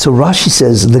 So Rashi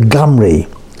says, Legamri,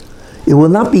 it will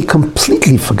not be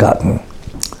completely forgotten.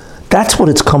 That's what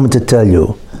it's coming to tell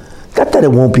you. Not that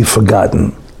it won't be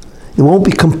forgotten. It won't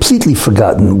be completely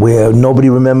forgotten, where nobody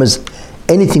remembers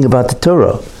anything about the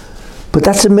Torah. But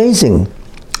that's amazing.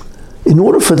 In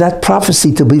order for that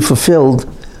prophecy to be fulfilled,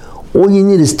 all you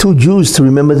need is 2 Jews to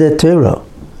remember their Torah,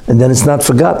 and then it's not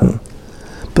forgotten.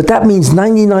 But that means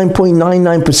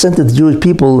 99.99% of the Jewish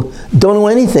people don't know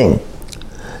anything.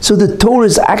 So the Torah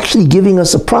is actually giving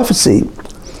us a prophecy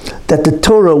that the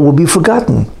Torah will be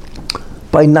forgotten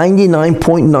by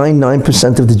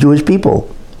 99.99% of the Jewish people.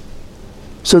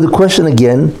 So the question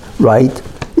again, right,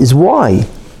 is why?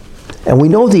 And we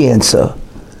know the answer.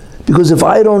 Because if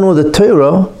I don't know the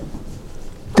Torah,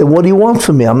 then what do you want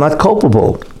from me? I'm not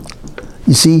culpable.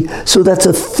 You see, so that's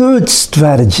a third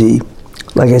strategy.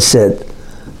 Like I said,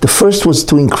 the first was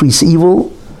to increase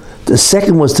evil, the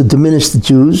second was to diminish the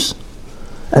Jews,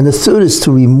 and the third is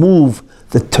to remove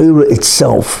the Torah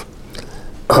itself.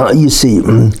 You see,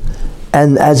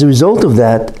 and as a result of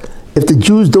that, if the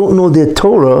Jews don't know their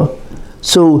Torah,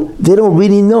 so they don't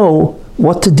really know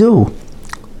what to do.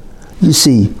 You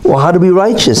see, or how to be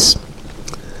righteous.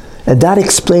 And that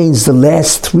explains the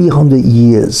last 300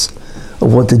 years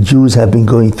of what the Jews have been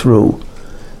going through.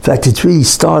 In fact, it really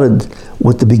started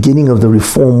with the beginning of the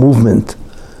Reform movement,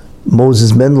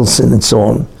 Moses Mendelssohn and so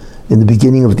on, in the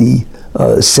beginning of the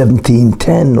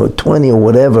 1710 or 20 or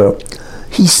whatever.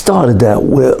 He started that,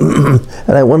 where,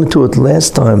 and I went into it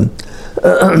last time,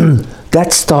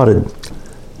 that started.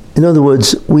 In other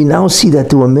words, we now see that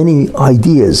there were many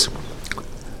ideas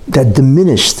that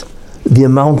diminished the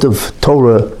amount of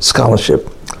Torah scholarship.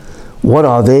 What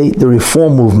are they? The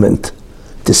Reform movement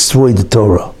destroyed the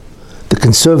Torah. The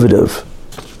conservative,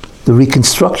 the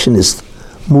Reconstructionist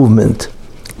movement,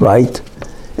 right?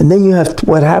 And then you have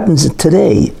what happens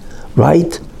today,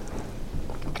 right?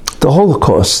 The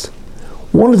Holocaust.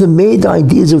 One of the main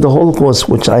ideas of the Holocaust,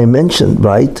 which I mentioned,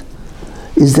 right,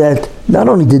 is that not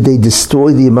only did they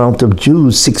destroy the amount of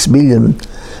Jews, 6 million,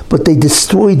 but they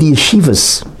destroyed the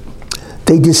yeshivas.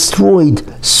 They destroyed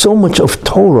so much of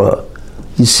Torah.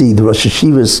 You see, the Rosh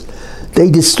Yeshivas, they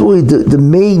destroyed the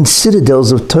main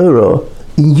citadels of Torah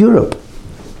in Europe.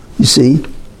 You see?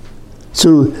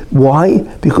 So why?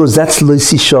 Because that's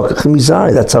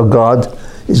that's how God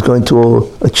is going to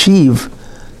achieve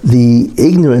the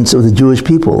ignorance of the Jewish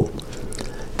people.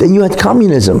 Then you had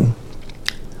communism,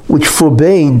 which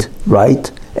forbade,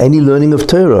 right, any learning of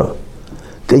Torah.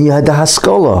 Then you had the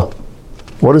Haskalah.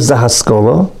 What is the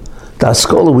Haskalah? The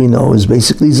Haskalah, we know, is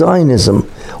basically Zionism,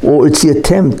 or it's the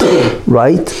attempt,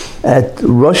 right, at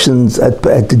Russians, at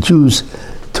the Jews,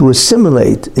 to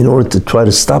assimilate in order to try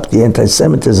to stop the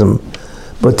anti-Semitism,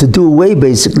 but to do away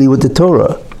basically with the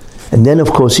Torah. And then, of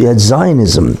course, you had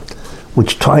Zionism,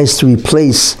 which tries to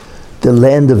replace the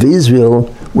land of Israel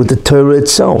with the Torah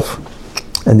itself.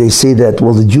 And they say that,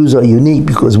 well, the Jews are unique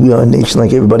because we are a nation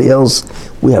like everybody else.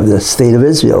 We have the state of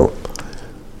Israel.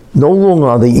 No longer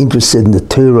are they interested in the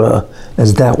Torah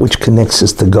as that which connects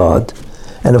us to God.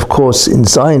 And of course, in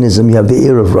Zionism, you have the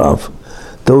Erev Rav,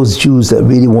 those Jews that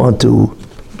really want to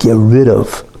get rid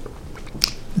of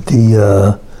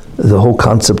the whole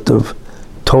concept of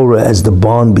Torah as the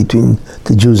bond between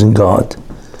the Jews and God.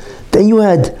 Then you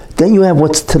have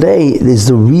what's today is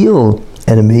the real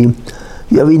enemy.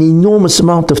 You have an enormous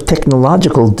amount of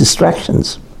technological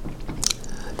distractions.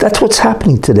 That's what's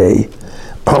happening today.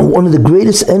 One of the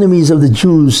greatest enemies of the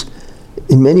Jews,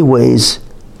 in many ways,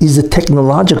 is the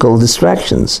technological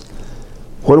distractions.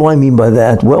 What do I mean by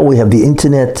that? Well, we have the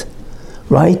internet,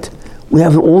 right? We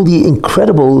have all the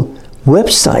incredible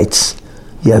websites.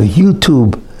 You have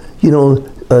YouTube,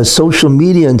 social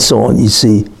media and so on, you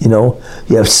see. You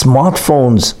have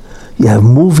smartphones, you have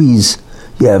movies,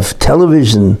 you have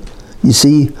television. You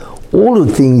see, all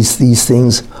of these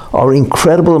things are an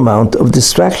incredible amount of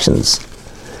distractions.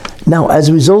 Now, as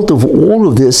a result of all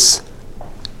of this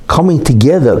coming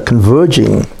together,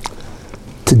 converging,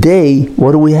 today,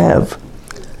 what do we have?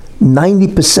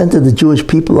 90% of the Jewish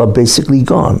people are basically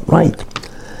gone, right?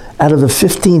 Out of the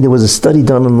 15, there was a study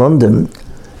done in London,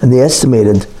 and they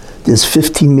estimated there's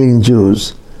 15 million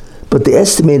Jews, but they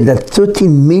estimated that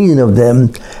 13 million of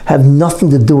them have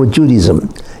nothing to do with Judaism.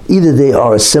 Either they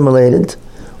are assimilated,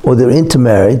 or they're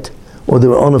intermarried, or they're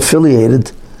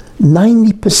unaffiliated.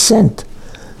 90%.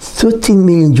 13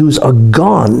 million Jews are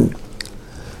gone.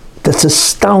 That's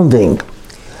astounding.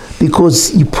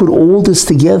 Because you put all this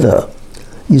together,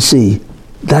 you see,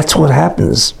 that's what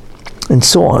happens, and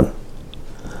so on.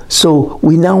 So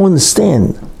we now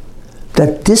understand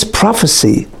that this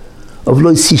prophecy of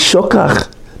Lo Yishokach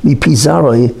mipi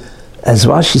zaroi, as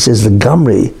Rashi says, the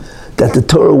Gamri, that the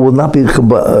Torah will not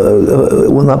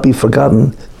be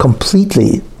forgotten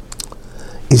completely,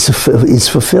 is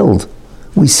fulfilled.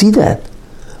 We see that.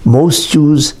 Most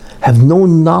Jews have no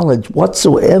knowledge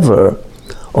whatsoever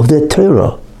of their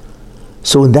Torah.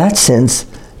 So in that sense,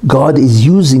 God is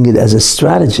using it as a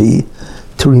strategy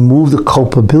to remove the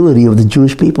culpability of the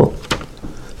Jewish people.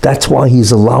 That's why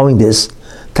he's allowing this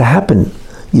to happen.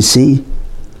 You see,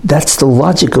 that's the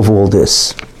logic of all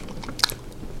this.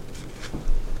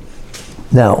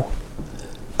 Now,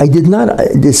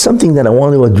 there's something that I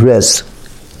want to address,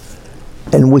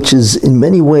 and which is in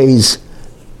many ways,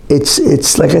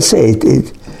 it's like I say,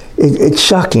 it's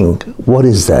shocking. What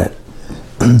is that?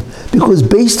 Because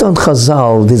based on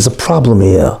Chazal, there's a problem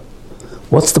here.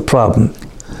 What's the problem?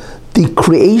 The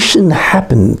creation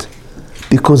happened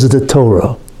because of the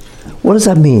Torah. What does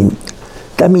that mean?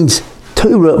 That means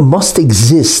Torah must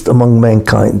exist among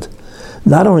mankind.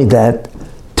 Not only that,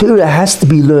 Torah has to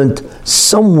be learned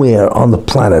somewhere on the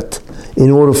planet in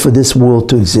order for this world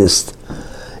to exist.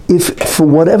 If for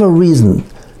whatever reason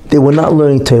they were not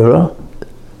learning Torah,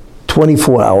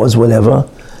 24 hours, whatever,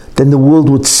 then the world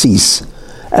would cease.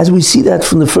 As we see that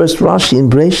from the first Rashi in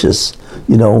Bereshis,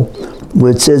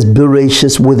 where it says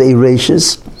Bereshis with a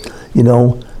Rashis,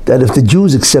 that if the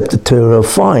Jews accept the Torah,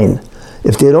 fine.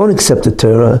 If they don't accept the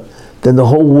Torah, then the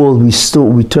whole world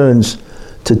returns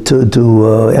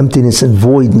to emptiness and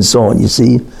void and so on, you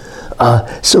see.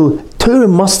 So Torah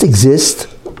must exist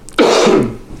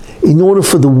in order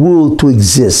for the world to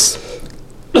exist.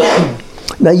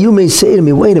 Now you may say to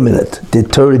me, wait a minute,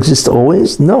 did Torah exist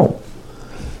always? No.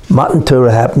 Matan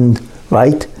Torah happened,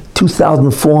 right,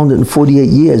 2,448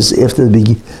 years after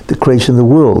the creation of the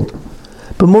world.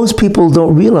 But most people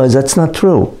don't realize that's not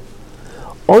true.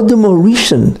 Adam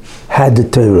Rishon had the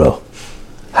Torah.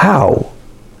 How?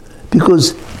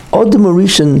 Because Adam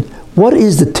Rishon, what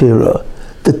is the Torah?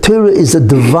 The Torah is a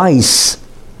device,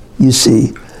 you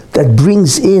see, that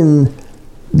brings in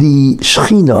the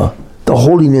Shekhinah, the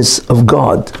holiness of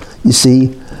God, you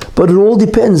see. But it all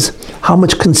depends how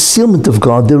much concealment of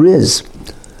God there is.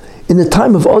 In the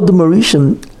time of Adam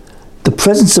Rishon, the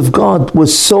presence of God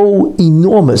was so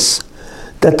enormous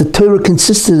that the Torah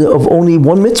consisted of only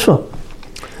one mitzvah.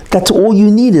 That's all you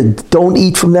needed. Don't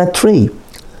eat from that tree.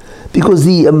 Because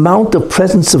the amount of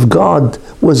presence of God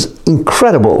was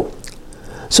incredible.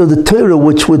 So the Torah,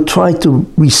 which would try to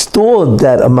restore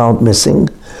that amount missing,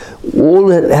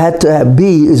 all it had to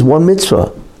be is one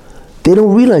mitzvah. They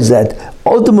don't realize that.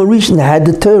 Adam Rishon had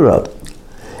the Torah.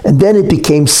 And then it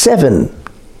became 7.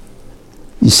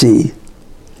 You see.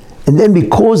 And then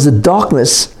because the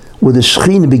darkness where the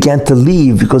Shekhinah began to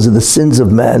leave because of the sins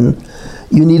of man,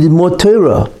 you needed more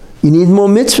Torah. You needed more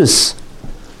mitzvahs.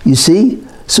 You see?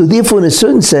 So therefore, in a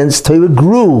certain sense, Torah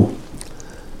grew.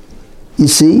 You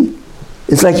see?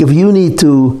 It's like if you need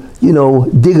to,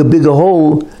 dig a bigger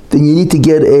hole, then you need to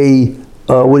get a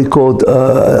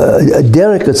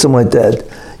derrick or something like that.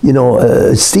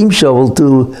 A steam shovel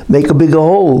to make a bigger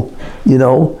hole.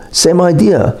 Same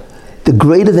idea. The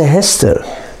greater the Hester,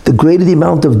 the greater the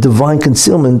amount of divine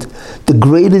concealment, the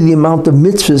greater the amount of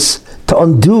mitzvahs to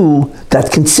undo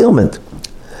that concealment.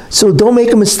 So don't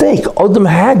make a mistake. Adam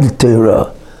had the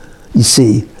Torah, you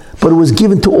see, but it was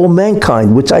given to all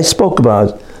mankind, which I spoke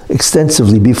about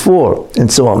extensively before,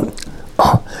 and so on.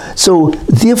 So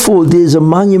therefore, there's a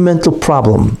monumental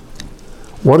problem.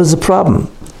 What is the problem?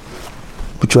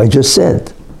 Which I just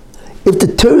said. If the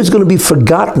Torah is going to be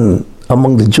forgotten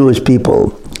among the Jewish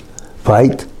people,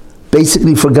 right?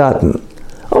 Basically forgotten.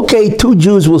 Okay, 2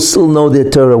 Jews will still know their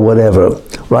Torah, whatever,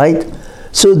 right?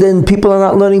 So then people are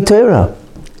not learning Torah.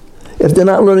 If they're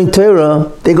not learning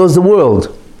Torah, there goes the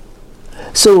world.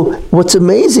 So what's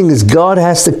amazing is God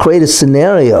has to create a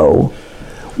scenario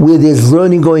where there's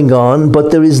learning going on, but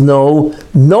there is no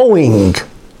knowing.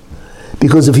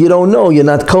 Because if you don't know, you're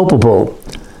not culpable,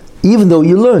 even though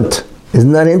you learned.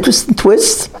 Isn't that an interesting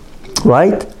twist?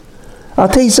 Right? I'll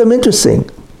tell you something interesting.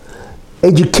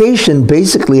 Education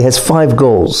basically has 5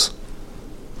 goals.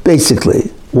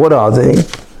 Basically. What are they?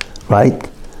 Right?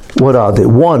 What are they?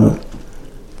 1,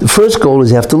 the first goal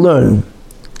is you have to learn.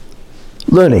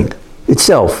 Learning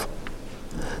itself.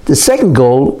 The second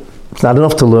goal, it's not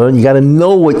enough to learn, you got to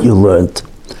know what you learned,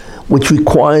 which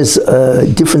requires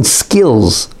different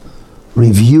skills,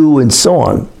 review, and so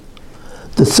on.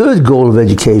 The third goal of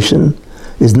education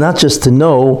is not just to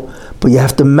know, but you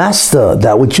have to master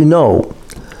that which you know.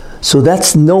 So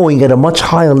that's knowing at a much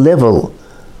higher level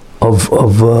of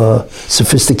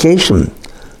sophistication.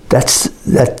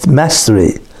 That's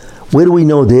mastery. Where do we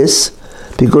know this?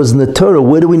 Because in the Torah,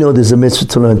 where do we know there's a mitzvah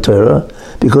to learn Torah?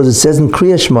 Because it says in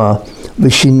Kriya Shema,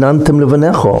 V'shinantem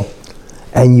levanecho,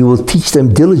 and you will teach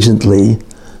them diligently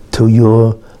to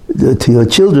your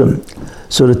children.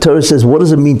 So the Torah says, what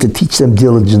does it mean to teach them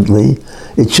diligently?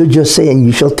 It should just say, and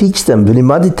you shall teach them,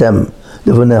 v'limaditem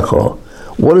levanecho.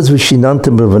 What is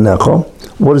v'shinantem levanecho?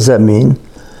 What does that mean?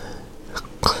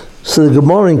 So the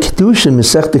Gemara in Kedushin,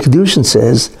 Masechta Kedushin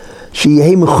says,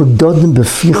 Sheyehei mechudodim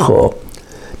beficho,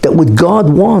 that what God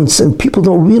wants, and people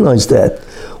don't realize that,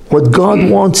 what God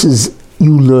wants is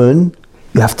you learn,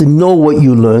 you have to know what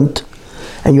you learned,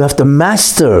 and you have to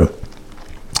master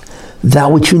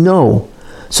that which you know.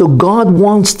 So God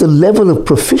wants the level of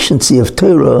proficiency of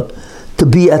Torah to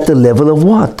be at the level of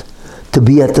what? To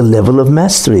be at the level of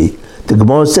mastery. The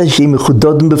Gemara says, Sheyehei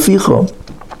mechudodim beficho,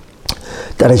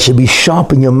 that it should be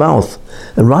sharp in your mouth.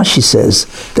 And Rashi says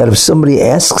that if somebody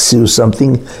asks you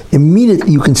something,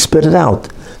 immediately you can spit it out.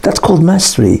 That's called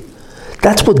mastery.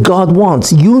 That's what God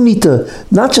wants. You need to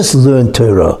not just learn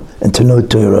Torah and to know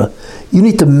Torah. You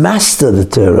need to master the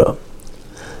Torah.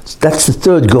 That's the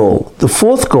third goal. The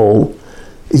fourth goal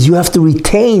is you have to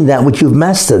retain that which you've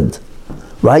mastered.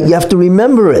 Right? You have to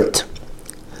remember it.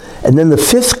 And then the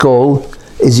fifth goal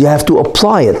is you have to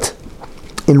apply it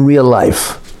in real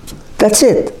life. That's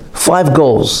it. 5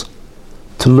 goals.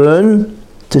 To learn,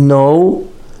 to know,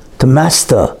 to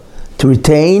master, to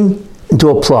retain, and to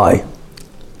apply.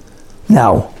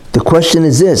 Now, the question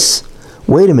is this.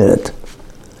 Wait a minute.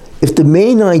 If the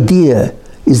main idea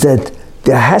is that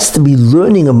there has to be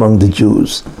learning among the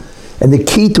Jews, and the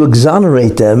key to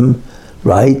exonerate them,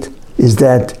 right, is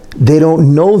that they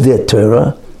don't know their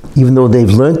Torah, even though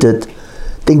they've learned it,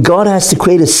 then God has to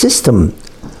create a system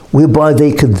whereby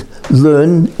they could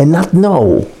learn and not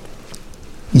know.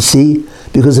 You see?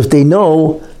 Because if they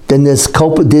know, then there's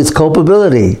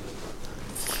culpability.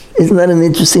 Isn't that an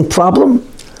interesting problem?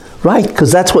 Right?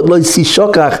 Because that's what lo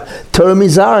yisishokach Torah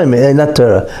mizarim, not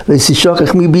Torah, lo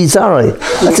yisishokach mi bizarei.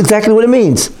 That's exactly what it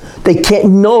means. They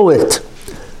can't know it.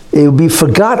 It will be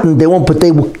forgotten. They won't, but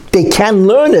they can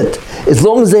learn it as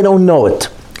long as they don't know it.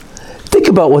 Think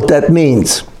about what that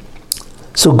means.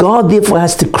 So God therefore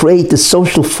has to create the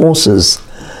social forces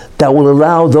that will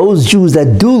allow those Jews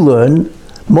that do learn.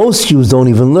 Most Jews don't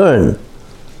even learn.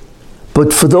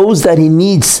 But for those that he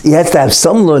needs, he has to have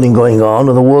some learning going on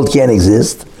or the world can't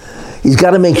exist. He's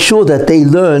got to make sure that they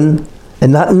learn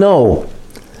and not know.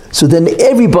 So then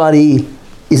everybody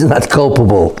is not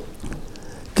culpable.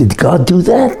 Did God do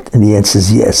that? And the answer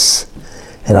is yes.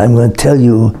 And I'm going to tell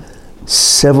you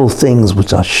several things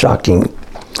which are shocking.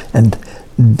 And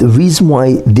the reason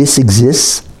why this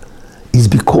exists is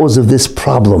because of this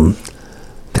problem,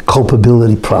 the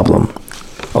culpability problem.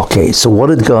 Okay, so what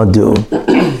did God do?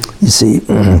 You see,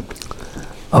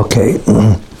 okay,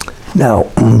 now,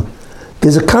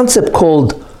 there's a concept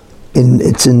called,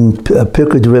 it's in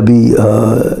Pirkei Rabbi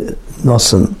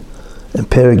Nosson,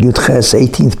 Perek Yudches,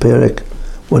 18th Perek,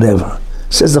 whatever.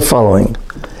 It says the following: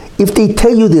 if they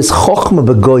tell you this Chochmah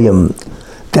B'Goyim,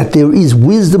 that there is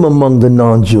wisdom among the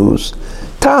non-Jews,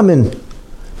 Tamin,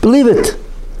 believe it.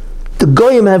 The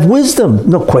Goyim have wisdom,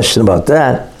 no question about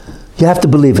that. You have to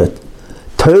believe it.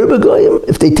 Torah B'Goyim,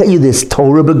 if they tell you this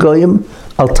Torah B'Goyim,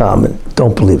 Al Tamin,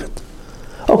 don't believe it.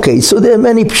 Okay, so there are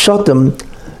many pshatim,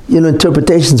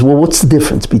 interpretations. Well, what's the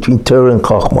difference between Torah and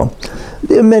Chochmah?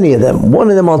 There are many of them. One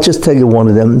of them, I'll just tell you one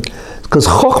of them, because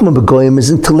Chochmah B'Goyim is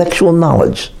intellectual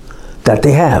knowledge that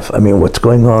they have. I mean, what's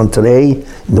going on today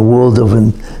in the world of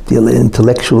the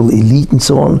intellectual elite and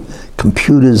so on,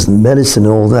 computers and medicine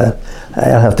and all that. I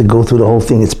don't have to go through the whole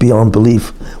thing. It's beyond belief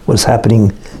what's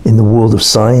happening in the world of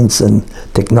science and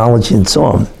technology and so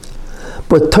on.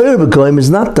 But Torah B'Goyim is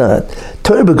not that.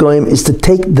 Torah B'Goyim is to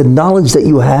take the knowledge that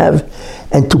you have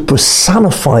and to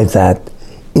personify that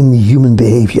in the human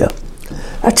behavior.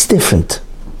 That's different.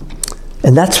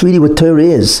 And that's really what Torah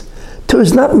is. Torah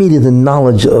is not merely the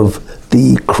knowledge of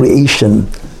the creation,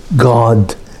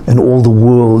 God, and all the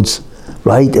worlds,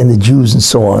 right, and the Jews and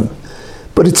so on.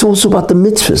 But it's also about the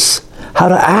mitzvahs, how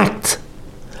to act,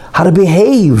 how to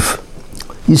behave.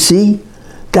 You see,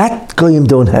 that Goyim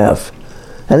don't have.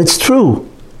 And it's true.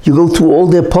 You go through all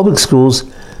their public schools,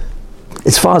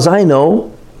 as far as I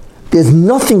know, there's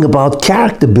nothing about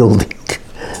character building.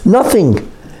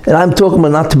 Nothing. And I'm talking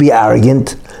about not to be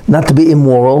arrogant, not to be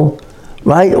immoral,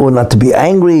 right? Or not to be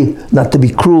angry, not to be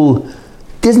cruel.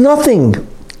 There's nothing.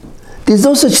 There's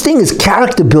no such thing as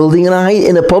character building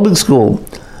in a public school,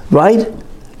 right?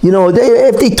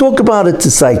 If they talk about it,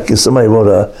 it's like somebody wrote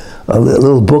a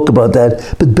little book about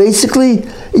that. But basically,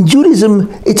 in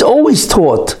Judaism, it's always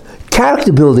taught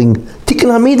character building, tikkun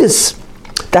hamidus.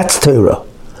 That's Torah.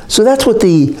 So that's what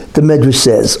the Medrash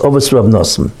says, Ovos Rav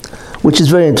Nosson, which is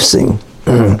very interesting.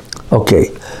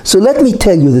 Okay, so let me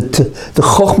tell you the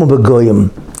Chochmah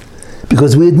B'Goyim,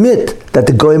 because we admit that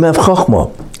the Goyim have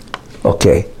Chochmah.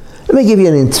 Okay, let me give you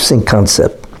an interesting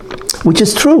concept, which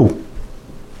is true.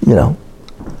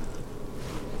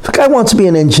 If a guy wants to be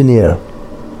an engineer,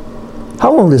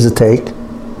 how long does it take?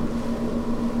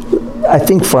 I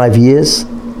think 5 years,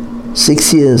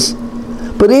 6 years.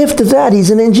 But after that, he's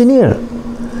an engineer.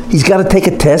 He's got to take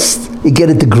a test, he get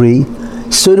a degree,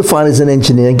 certified as an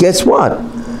engineer. And guess what?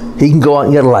 He can go out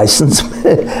and get a license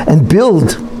and be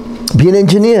an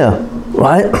engineer,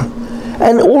 right?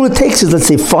 And all it takes is, let's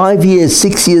say, 5 years,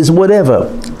 6 years,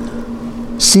 whatever.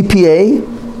 CPA,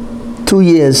 2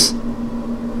 years,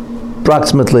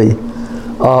 approximately.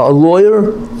 A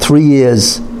lawyer, 3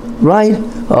 years, right?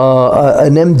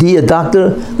 An MD, a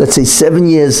doctor, let's say 7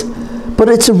 years. But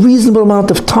it's a reasonable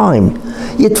amount of time.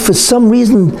 Yet for some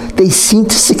reason, they seem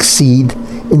to succeed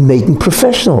in making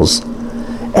professionals.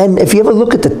 And if you ever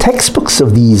look at the textbooks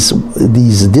of these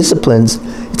disciplines,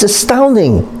 it's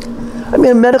astounding. I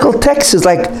mean, a medical text is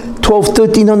like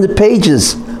 1,300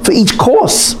 pages for each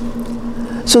course.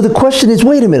 So the question is,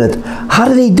 wait a minute, how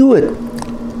do they do it?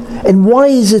 And why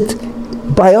is it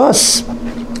by us?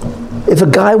 If a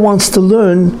guy wants to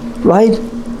learn, right?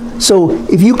 So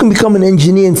if you can become an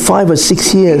engineer in 5 or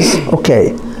 6 years,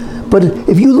 okay. But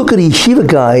if you look at a yeshiva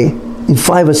guy in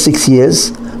 5 or 6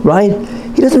 years, right?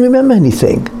 He doesn't remember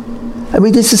anything. I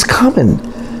mean, this is common.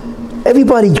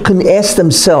 Everybody can ask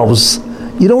themselves.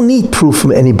 You don't need proof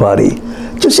from anybody.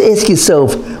 Just ask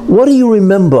yourself, what do you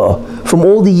remember from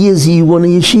all the years you were in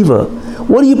a yeshiva?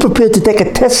 What are you prepared to take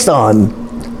a test on?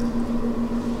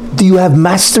 Do you have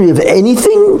mastery of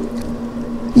anything?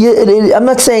 Yeah, I'm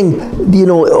not saying,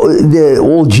 they're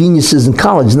all geniuses in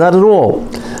college, not at all.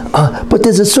 But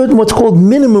there's a certain what's called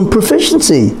minimum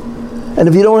proficiency. And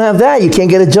if you don't have that, you can't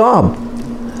get a job.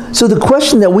 So the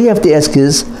question that we have to ask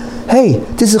is, hey,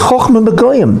 this is Chochmah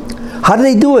B'Goyim. How do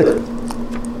they do it?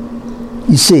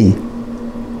 You see,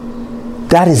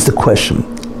 that is the question.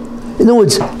 In other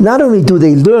words, not only do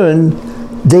they learn,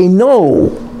 they know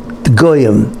the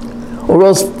Goyim, or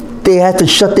else they have to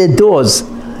shut their doors,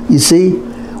 you see.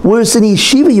 Whereas in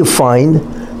yeshiva you find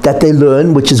that they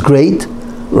learn, which is great, a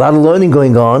lot of learning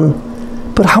going on,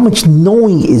 but how much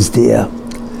knowing is there?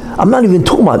 I'm not even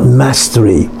talking about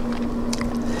mastery.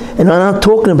 And I'm not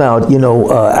talking about,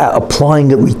 applying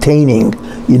it, retaining,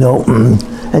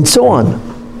 and so on.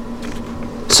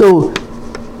 So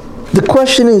the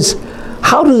question is,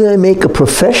 how do they make a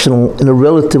professional in a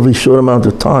relatively short amount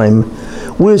of time?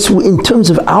 Whereas in terms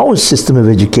of our system of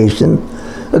education,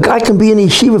 a guy can be in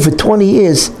yeshiva for 20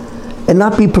 years and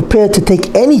not be prepared to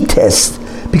take any test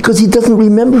because he doesn't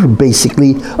remember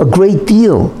basically a great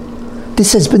deal.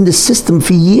 This has been the system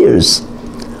for years.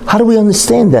 How do we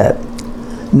understand that?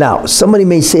 Now, somebody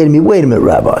may say to me, wait a minute,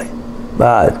 Rabbi,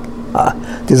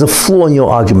 there's a flaw in your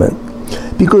argument.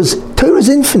 Because Torah is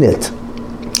infinite,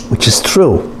 which is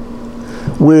true,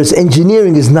 whereas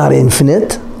engineering is not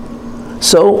infinite.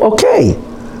 So, okay.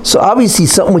 So obviously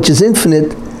something which is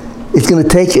infinite, it's going to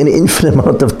take an infinite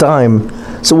amount of time.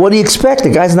 So what do you expect?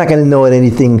 The guy's not going to know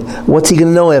anything. What's he going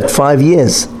to know after 5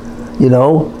 years?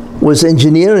 Was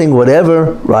engineering,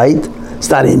 whatever, right? It's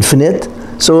not infinite.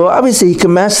 So obviously he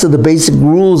can master the basic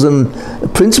rules and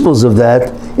principles of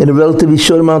that in a relatively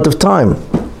short amount of time.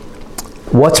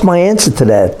 What's my answer to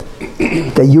that?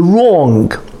 That you're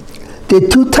wrong. There are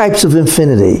two types of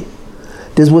infinity.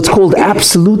 There's what's called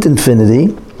absolute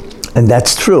infinity, and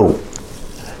that's true.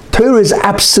 Torah is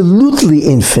absolutely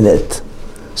infinite,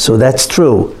 so that's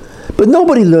true. But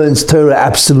nobody learns Torah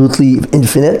absolutely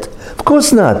infinite. Of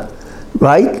course not,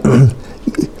 right?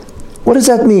 What does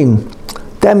that mean?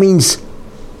 That means,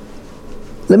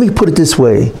 let me put it this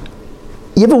way.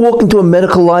 You ever walk into a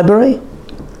medical library?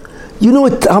 You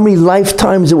know how many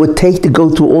lifetimes it would take to go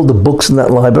through all the books in that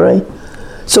library?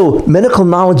 So medical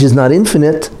knowledge is not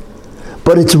infinite,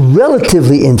 but it's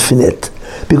relatively infinite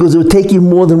because it would take you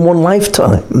more than one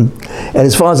lifetime. And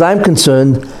as far as I'm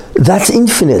concerned, that's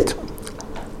infinite,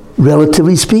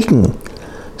 relatively speaking.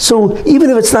 So even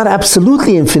if it's not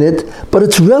absolutely infinite, but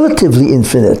it's relatively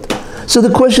infinite. So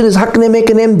the question is, how can they make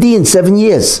an MD in 7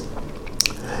 years?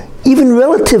 Even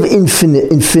relative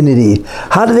infinity.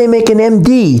 How do they make an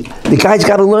MD? The guy's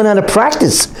got to learn how to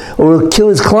practice or he'll kill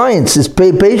his clients, his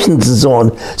patients and so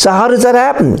on. So how does that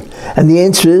happen? And the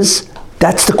answer is,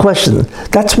 that's the question.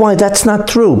 That's why that's not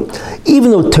true. Even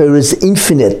though Torah is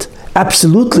infinite,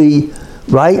 absolutely,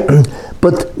 right?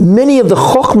 But many of the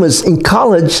chokhmas in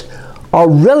college are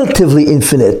relatively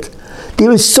infinite.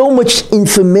 There is so much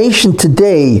information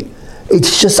today,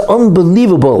 it's just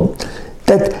unbelievable.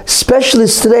 That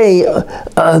specialists today,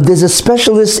 there's a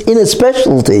specialist in a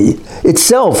specialty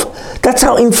itself. That's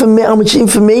how much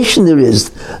information there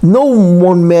is. No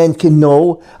one man can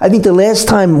know. I think the last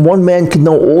time one man could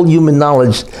know all human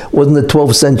knowledge was in the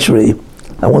 12th century.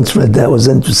 I once read that, it was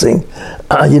interesting.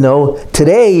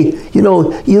 Today,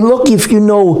 you're lucky if you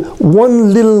know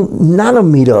one little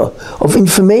nanometer of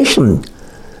information.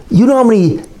 You know how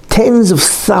many tens of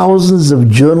thousands of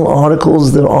journal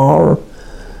articles there are?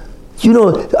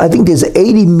 I think there's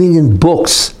 80 million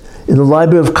books in the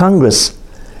Library of Congress,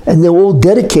 and they're all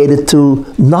dedicated to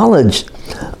knowledge.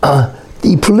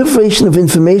 The proliferation of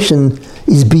information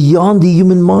is beyond the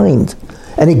human mind,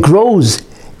 and it grows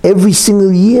every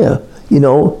single year.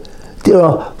 There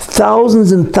are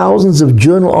thousands and thousands of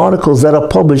journal articles that are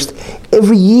published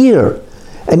every year,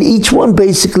 and each one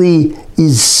basically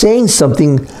is saying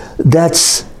something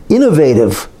that's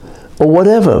innovative or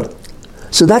whatever.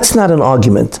 So that's not an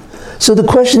argument. So the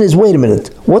question is, wait a minute,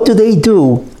 what do they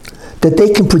do that they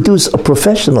can produce a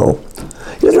professional?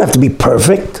 He doesn't have to be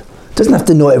perfect, doesn't have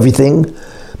to know everything,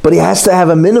 but he has to have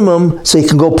a minimum so he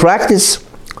can go practice.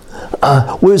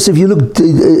 Whereas if you look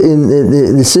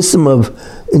in the system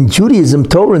in Judaism,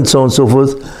 Torah and so on and so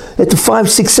forth, after 5,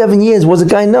 6, 7 years, what does a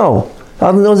guy know?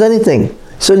 Hardly knows anything. He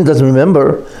certainly doesn't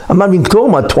remember. I'm not even talking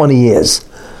about 20 years.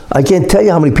 I can't tell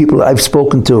you how many people I've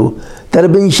spoken to that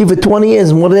have been in yeshiva for 20 years,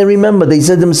 and what do they remember? They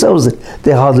said themselves that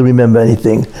they hardly remember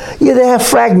anything. Yeah, they have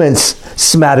fragments,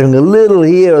 smattering a little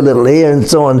here, and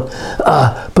so on.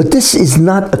 But this is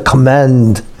not a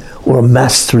command or a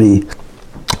mastery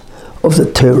of the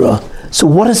Torah. So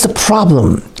what is the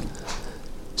problem?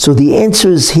 So the answer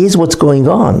is, here's what's going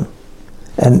on.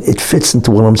 And it fits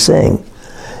into what I'm saying.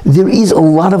 There is a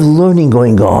lot of learning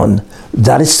going on.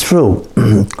 That is true.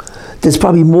 There's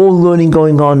probably more learning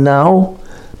going on now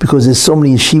because there's so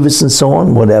many yeshivas and so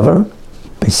on, whatever,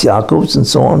 Beis Yaakovs and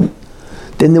so on,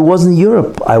 than there was in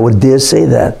Europe. I would dare say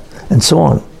that, and so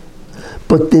on.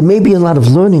 But there may be a lot of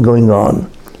learning going on.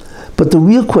 But the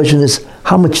real question is,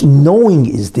 how much knowing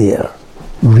is there,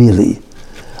 really?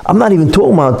 I'm not even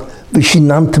talking about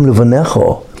V'shinantim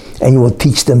levanecho, and you will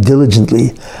teach them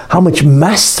diligently. How much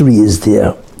mastery is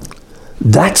there?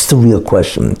 That's the real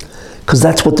question, because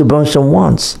that's what the Rebbe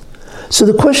wants. So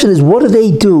the question is, what do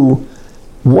they do?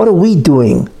 What are we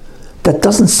doing that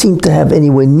doesn't seem to have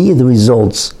anywhere near the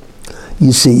results?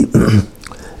 You see,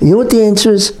 you know what the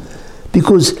answer is?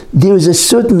 Because there is a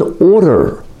certain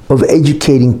order of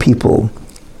educating people.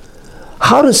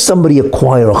 How does somebody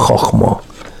acquire a chokhmah?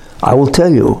 I will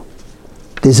tell you,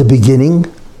 there's a beginning,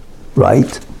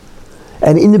 right?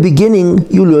 And in the beginning,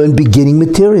 you learn beginning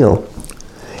material.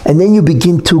 And then you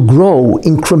begin to grow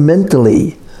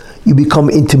incrementally. You become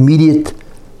intermediate,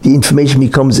 the information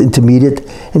becomes intermediate,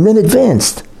 and then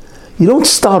advanced. You don't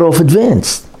start off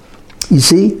advanced. You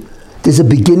see? There's a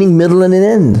beginning, middle, and an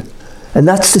end. And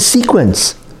that's the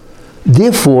sequence.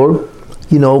 Therefore,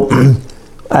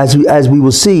 as we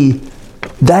will see,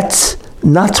 that's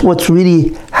not what's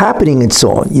really happening and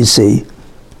so on, you see.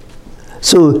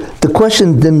 So the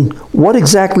question then, what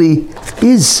exactly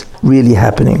is really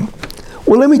happening?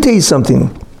 Well, let me tell you something.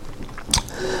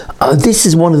 This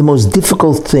is one of the most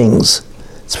difficult things.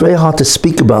 It's very hard to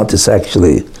speak about this,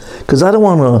 actually, because I don't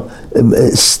want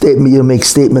to make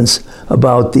statements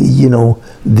about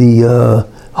the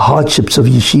hardships of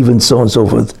yeshiva and so on and so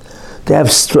forth. They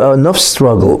have enough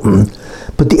struggle,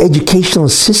 but the educational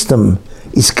system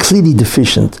is clearly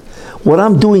deficient. What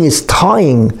I'm doing is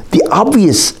tying the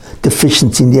obvious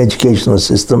deficiency in the educational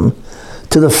system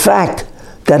to the fact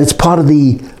that it's part of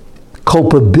the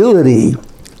culpability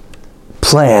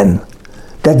plan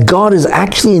that God has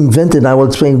actually invented, and I will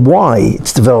explain why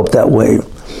it's developed that way.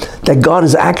 That God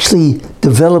has actually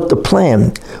developed a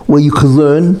plan where you can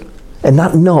learn and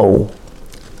not know.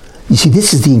 You see,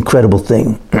 this is the incredible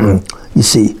thing. You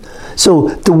see, so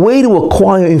the way to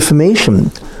acquire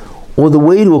information, or the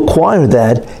way to acquire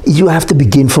that, is you have to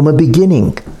begin from a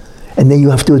beginning, and then you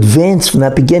have to advance from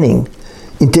that beginning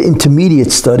into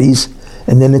intermediate studies,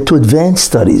 and then into advanced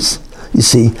studies. You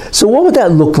see, so what would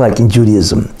that look like in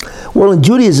Judaism? Well, in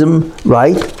Judaism,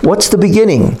 right, what's the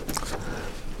beginning?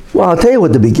 Well, I'll tell you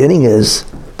what the beginning is.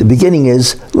 The beginning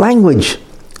is language.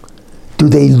 Do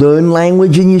they learn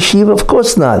language in yeshiva? Of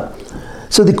course not.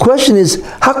 So the question is,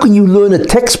 how can you learn a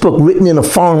textbook written in a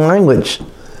foreign language,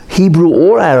 Hebrew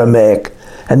or Aramaic?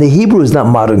 And the Hebrew is not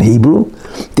modern Hebrew.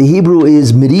 The Hebrew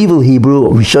is medieval Hebrew,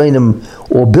 or Rishonim,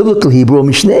 or biblical Hebrew, or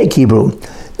Mishnaic Hebrew.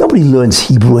 Nobody learns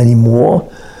Hebrew anymore,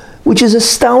 which is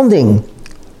astounding.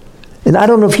 And I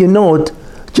don't know if you know it,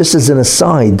 just as an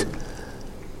aside,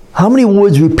 how many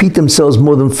words repeat themselves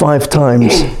more than 5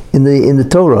 times in the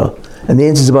Torah? And the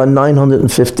answer is about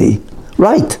 950.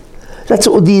 Right. That's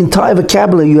the entire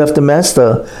vocabulary you have to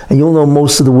master, and you'll know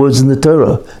most of the words in the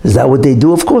Torah. Is that what they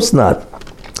do? Of course not.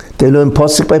 They learn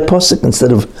pasuk by pasuk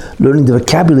instead of learning the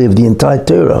vocabulary of the entire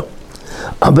Torah.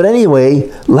 But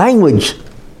anyway, language,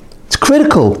 it's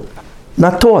critical,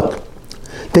 not taught.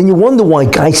 Then you wonder why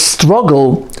guys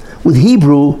struggle with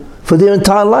Hebrew for their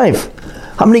entire life.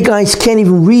 How many guys can't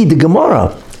even read the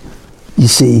Gemara? You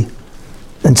see,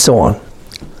 and so on.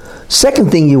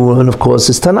 Second thing you learn, of course,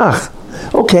 is Tanakh.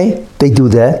 Okay, they do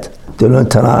that. They learn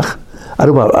Tanakh. I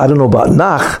don't know about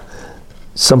Nach.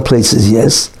 Some places,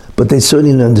 yes, but they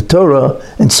certainly learn the Torah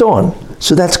and so on.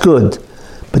 So that's good.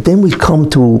 But then we come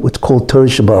to what's called Torah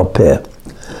Sheba'al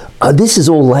Peh. This is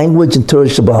all language and Torah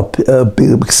Sheba'al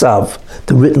Ksav,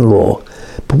 the written law.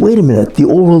 But wait a minute, the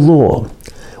oral law.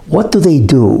 What do they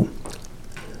do?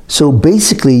 So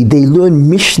basically, they learn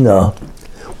Mishnah,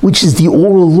 which is the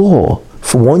oral law,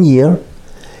 for 1 year,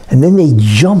 and then they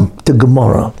jump to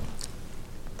Gemara.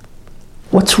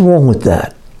 What's wrong with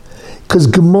that? Because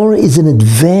Gemara is an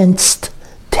advanced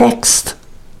text.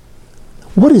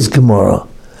 What is Gemara?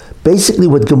 Basically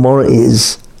what Gemara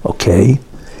is,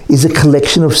 is a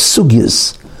collection of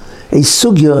sugyas. A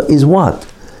sugya is what?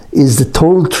 Is the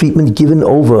total treatment given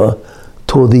over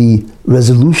to the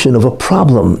resolution of a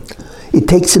problem. It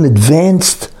takes an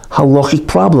advanced halachic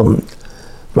problem,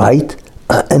 right?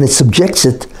 And it subjects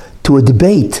it to a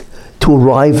debate to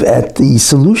arrive at the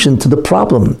solution to the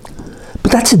problem.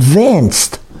 But that's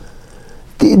advanced.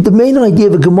 The main idea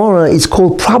of a Gemara is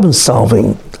called problem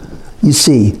solving. You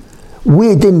see,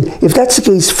 if that's the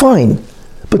case, fine.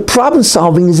 But problem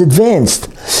solving is advanced.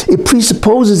 It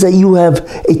presupposes that you have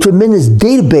a tremendous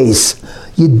database,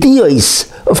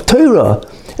 yediyos of Torah,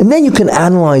 and then you can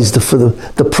analyze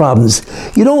the problems.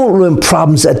 You don't learn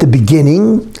problems at the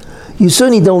beginning. You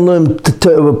certainly don't learn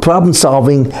problem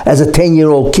solving as a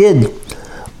 10-year-old kid.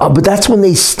 But that's when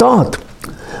they start.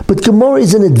 But Gemara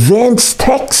is an advanced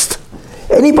text.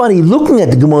 Anybody looking at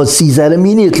the Gemara sees that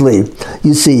immediately.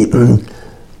 You see.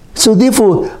 So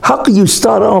therefore, how could you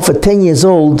start off at 10 years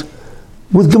old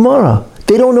with Gemara?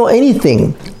 They don't know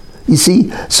anything. You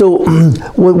see? So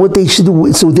what they should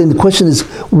do, so then the question is,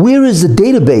 where is the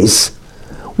database?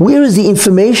 Where is the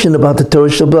information about the Torah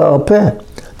Sheba'al Peh,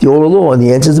 the oral law? And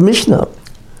the answer is the Mishnah.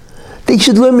 They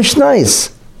should learn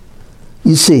Mishnayos.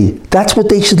 You see, that's what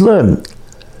they should learn.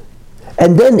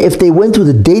 And then if they went to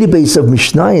the database of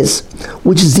Mishnayos,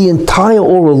 which is the entire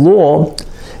oral law,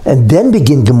 and then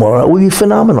begin Gemara, it would be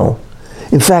phenomenal.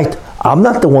 In fact, I'm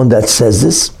not the one that says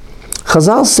this.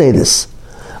 Chazal say this.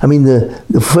 I mean,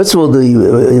 first of all,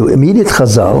 the immediate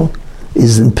Chazal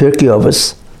is in Pirkei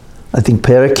Avos, I think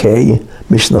Perek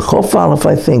Mishnah Chof Aleph,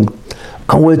 I think,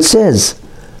 and where it says,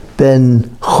 Ben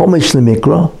Chomesh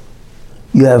LeMikra,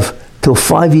 you have till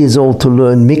 5 years old to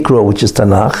learn Mikra, which is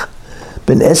Tanakh.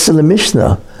 Ben Eser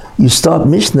LeMishnah, you start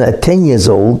Mishnah at 10 years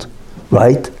old,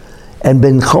 right? And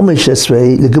Ben Chomesh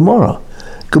Esrei LeGemara.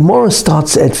 Gemara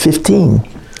starts at 15.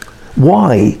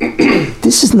 Why?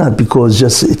 This is not because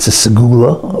just it's a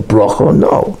segula, a bracha,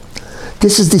 no.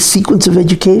 This is the sequence of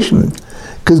education.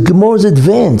 Because Gemara is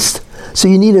advanced. So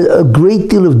you need a great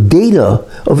deal of data,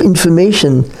 of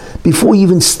information, before you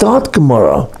even start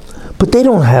Gemara. But they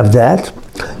don't have that.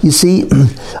 You see,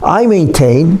 I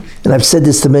maintain, and I've said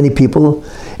this to many people,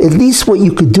 at least what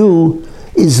you could do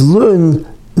is learn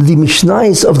the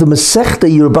Mishnayos of the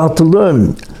Masechta you're about to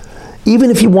learn.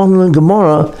 Even if you want to learn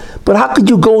Gemara, but how could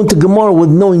you go into Gemara with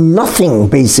knowing nothing,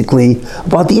 basically,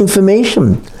 about the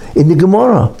information in the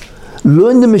Gemara?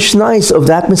 Learn the Mishnayos of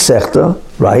that Masechta,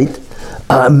 right?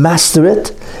 Master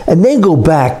it, and then go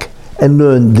back and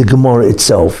learn the Gemara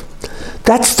itself.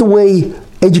 That's the way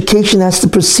education has to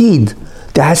proceed.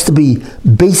 There has to be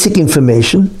basic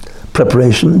information,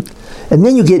 preparation, and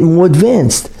then you get more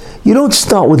advanced. You don't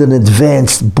start with an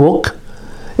advanced book,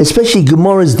 especially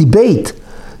Gemara's debate.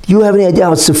 Do you have any idea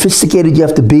how sophisticated you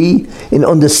have to be in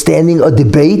understanding a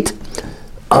debate,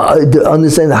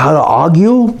 understand how to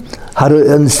argue, how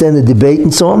to understand the debate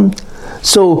and so on?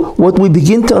 So what we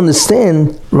begin to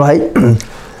understand, right,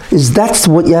 is that's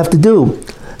what you have to do.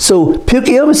 So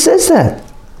Pirkei Avos says that.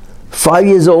 5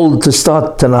 years old to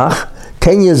start Tanakh,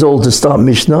 10 years old to start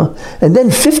Mishnah, and then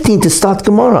 15 to start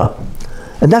Gemara.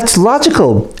 And that's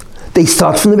logical. They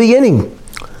start from the beginning.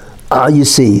 You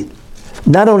see.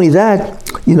 Not only that,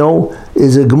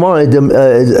 is a Gemara,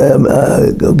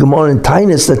 Gemara in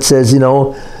Tainus that says,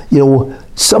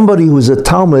 somebody who's a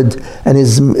Talmud and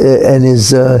it's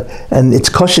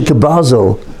kosher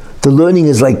kebazel. The learning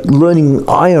is like learning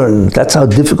iron. That's how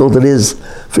difficult it is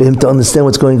for him to understand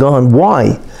what's going on.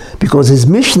 Why? Because his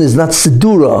mission is not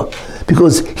Sedura,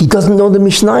 because he doesn't know the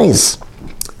Mishnayos.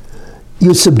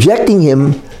 You're subjecting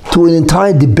him to an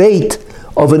entire debate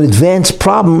of an advanced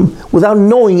problem without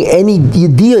knowing any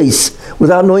ideas,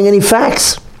 without knowing any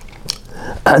facts.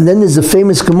 And then there's the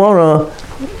famous Gemara,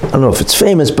 I don't know if it's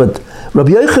famous, but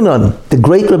Rabbi Yochanan, the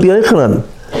great Rabbi Yochanan,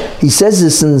 he says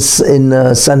this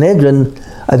in Sanhedrin,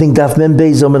 I think Daf Mem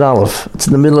Beis Omid Aleph. It's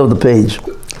in the middle of the page.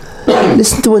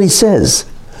 Listen to what he says.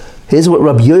 Here's what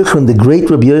Rabbi Yochanan, the great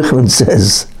Rabbi Yochanan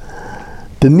says.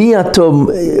 B'mi atom,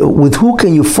 with who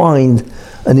can you find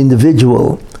an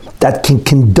individual that can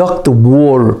conduct the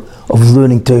war of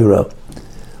learning Torah?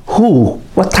 Who?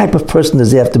 What type of person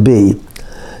does he have to be?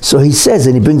 So he says,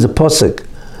 and he brings a pasuk,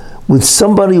 with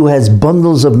somebody who has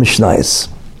bundles of Mishnayos.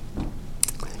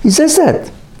 He says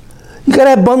that. You got to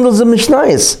have bundles of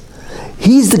Mishnayos.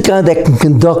 He's the guy that can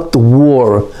conduct the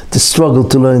war, the struggle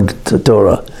to learn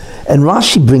Torah. And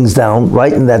Rashi brings down,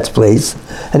 right in that place,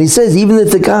 and he says, even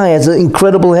if the guy has an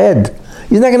incredible head,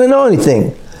 he's not going to know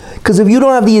anything. Because if you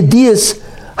don't have the ideas,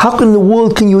 how in the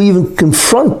world can you even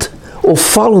confront or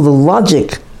follow the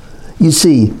logic? You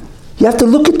see, you have to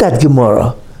look at that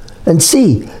Gemara and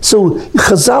see. So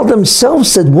Chazal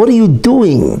themselves said, what are you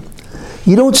doing?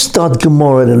 You don't start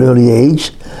Gemara at an early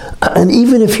age. And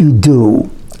even if you do,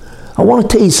 I want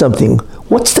to tell you something.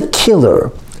 What's the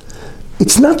killer?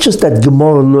 It's not just that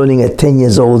Gemara learning at 10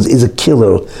 years old is a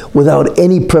killer without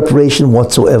any preparation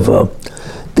whatsoever.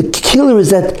 The killer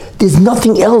is that there's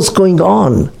nothing else going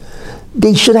on.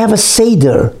 They should have a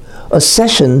seder, a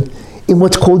session in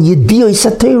what's called Yediyah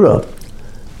Satira,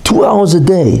 2 hours a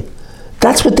day.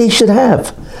 That's what they should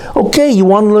have. Okay, you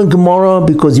want to learn Gemara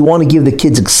because you want to give the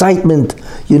kids excitement,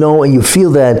 and you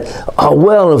feel that,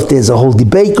 if there's a whole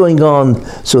debate going on,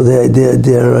 so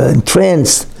they're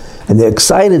entranced and they're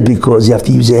excited because you have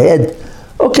to use your head.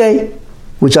 Okay,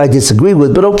 which I disagree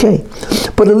with, but okay.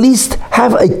 But at least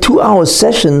have a 2-hour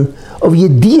session of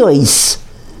Yediyahs.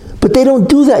 But they don't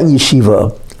do that in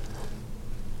yeshiva.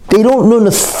 They don't learn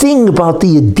a thing about the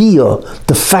Yediyah,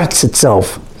 the facts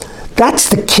itself. That's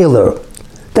the killer.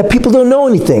 That people don't know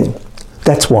anything.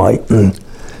 That's why. Do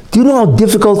you know how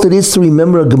difficult it is to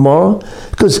remember a Gemara?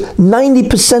 Because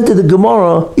 90% of the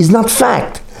Gemara is not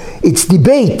fact. It's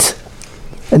debate.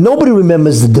 And nobody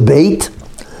remembers the debate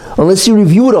unless you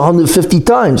review it 150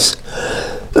 times.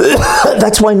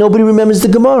 That's why nobody remembers the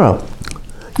Gemara.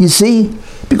 You see?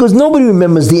 Because nobody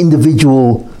remembers the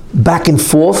individual back and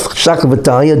forth,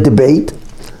 shakavataya, debate.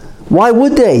 Why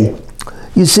would they?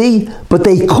 You see? But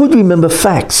they could remember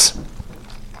facts.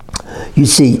 You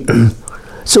see?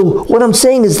 So what I'm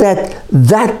saying is that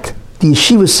the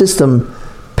yeshiva system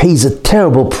pays a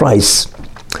terrible price.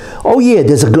 Oh yeah,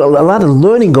 there's a lot of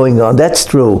learning going on, that's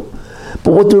true.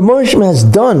 But what the Mashiach has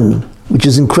done, which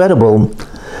is incredible,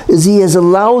 is he has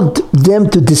allowed them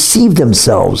to deceive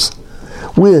themselves,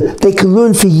 where they can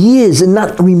learn for years and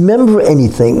not remember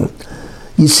anything.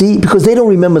 You see, because they don't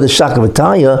remember the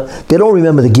Shakavataya, they don't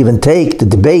remember the give and take, the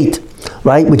debate,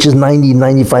 right, which is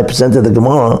 90-95% of the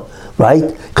Gemara,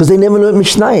 right? Because they never learn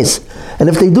Mishnayos. And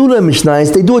if they do learn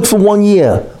Mishnayos, they do it for 1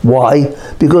 year. Why?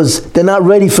 Because they're not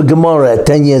ready for Gemara at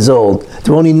 10 years old.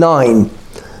 They're only 9.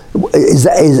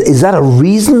 Is that a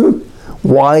reason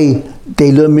why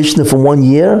they learn Mishnah for 1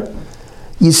 year?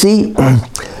 You see,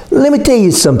 let me tell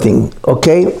you something,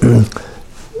 okay?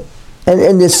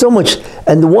 And there's so much,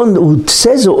 and the one who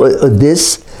says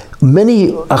this,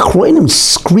 many Achronim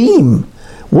scream,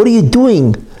 what are you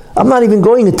doing? I'm not even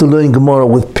going into learning Gemara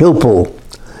with Pilpul,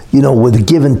 with the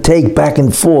give and take, back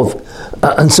and forth,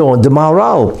 and so on. The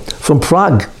Maharal from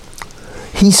Prague,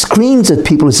 he screams at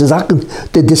people, he says,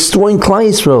 they're destroying Klal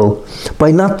Yisrael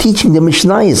by not teaching the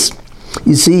Mishnayos.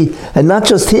 You see, and not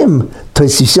just him,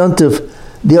 Tosfos Yontif,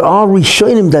 there are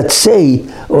Rishonim that say,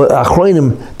 or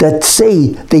Achronim, that say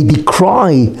they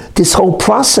decry this whole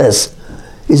process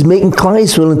is making Klal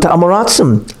Yisrael into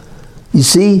Amaratzim. You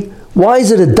see, why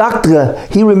is it a doctor,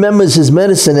 he remembers his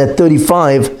medicine at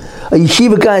 35, a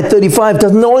yeshiva guy at 35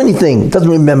 doesn't know anything, doesn't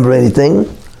remember anything.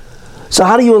 So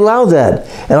how do you allow that?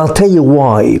 And I'll tell you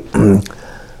why.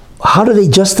 How do they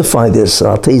justify this?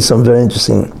 I'll tell you something very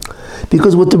interesting.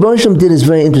 Because what the Mashiach did is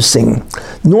very interesting.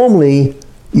 Normally,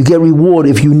 you get reward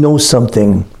if you know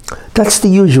something. That's the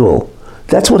usual.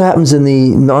 That's what happens in the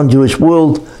non-Jewish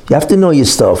world. You have to know your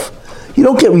stuff. You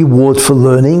don't get reward for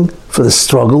learning, for the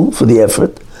struggle, for the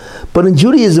effort. But in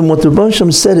Judaism, what the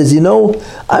Mashiach said is,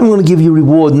 I'm going to give you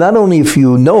reward not only if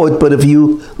you know it, but if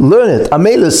you learn it.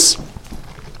 Amelus.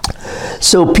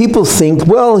 So people think,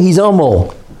 well, he's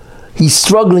Amo. He's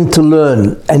struggling to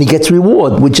learn, and he gets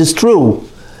reward, which is true.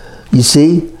 You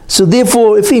see? So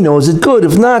therefore, if he knows it, good.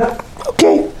 If not,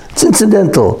 okay, it's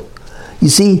incidental. You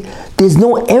see, there's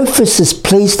no emphasis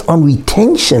placed on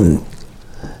retention.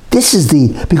 This is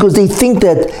because they think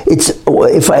that it's,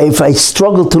 if I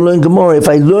struggle to learn Gemara, if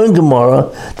I learn Gemara,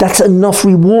 that's enough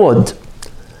reward.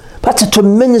 That's a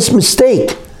tremendous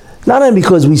mistake. Not only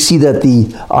because we see that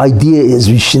the idea is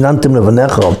Vishinantim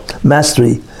Levanecha,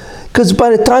 mastery. Because by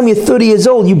the time you're 30 years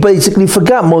old, you basically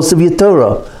forgot most of your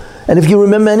Torah. And if you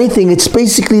remember anything, it's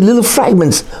basically little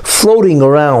fragments floating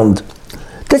around.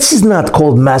 This is not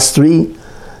called mastery.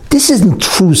 This isn't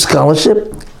true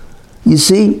scholarship. You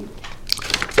see?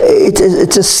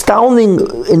 It's astounding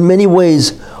in many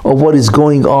ways of what is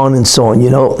going on and so on,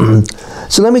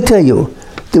 So let me tell you,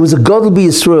 there was a Gadol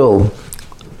B'Yisrael.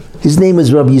 His name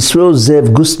is Rabbi Yisrael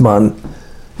Zev Gustman.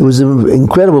 He was an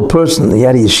incredible person. He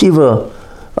had a yeshiva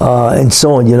and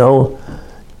so on,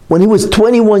 When he was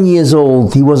 21 years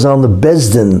old, he was on the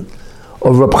Bezdin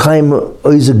of Reb Chaim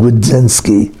Oizer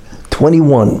Grudzensky.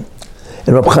 21.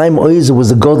 And Reb Chaim Oizer was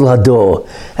the Gadol Hador.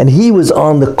 And he was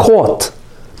on the court,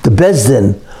 the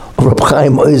Bezdin of Reb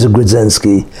Chaim Oizer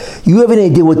Grudzensky. You have any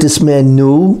idea what this man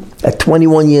knew at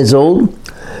 21 years old?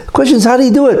 The question is, how did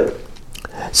he do it?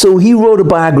 So he wrote a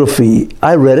biography.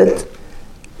 I read it.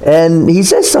 And he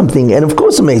says something, and of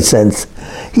course it made sense.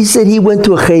 He said he went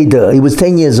to a cheder. He was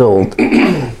 10 years old.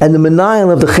 And the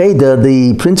menayel of the cheder,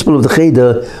 the principal of the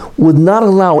cheder, would not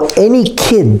allow any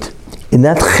kid in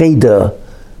that cheder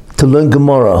to learn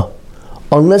Gemara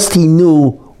unless he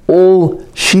knew all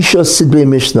Shisha Sidrei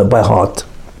Mishnah by heart.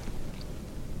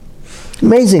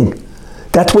 Amazing.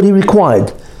 That's what he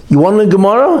required. You want to learn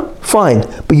Gemara? Fine.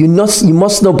 But you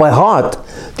must know by heart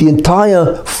the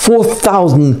entire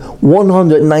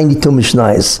 4,192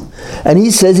 Mishnayos. And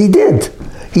he says he did.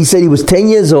 He said he was 10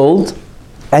 years old,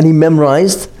 and he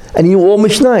memorized, and he knew all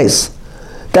Mishnayos.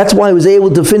 That's why he was able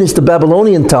to finish the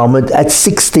Babylonian Talmud at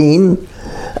 16,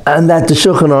 and at the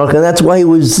Shulchan Aruch, and that's why he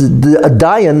was a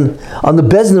Dayan on the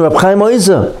Bezdin of Chaim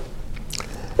Oizer.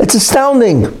 It's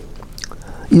astounding.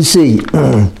 You see,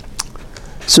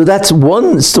 so that's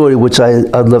one story which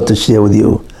I'd love to share with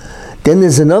you. Then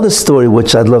there's another story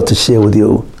which I'd love to share with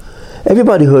you.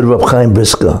 Everybody heard of Reb Chaim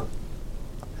Brisker.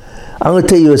 I'm going to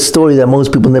tell you a story that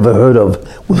most people never heard of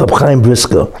with Reb Chaim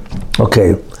Brisker.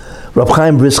 Okay, Reb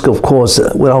Chaim Brisker, of course,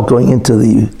 without going into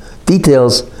the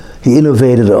details, he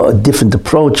innovated a different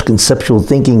approach, conceptual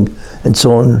thinking, and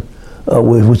so on,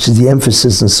 which is the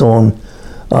emphasis and so on.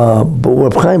 But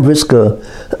Reb Chaim Brisker,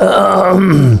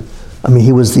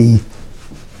 he was the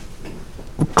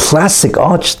classic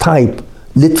archetype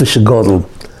Litvish Gadol.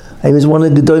 He was one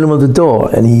of the Gedolim of the door,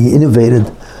 and he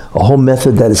innovated a whole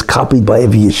method that is copied by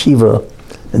every yeshiva,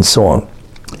 and so on.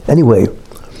 Anyway,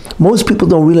 most people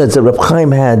don't realize that Reb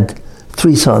Chaim had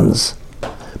 3 sons,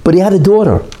 but he had a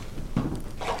daughter,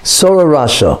 Sora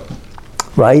Rasha,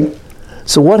 right?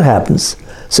 So what happens?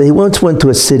 So he once went to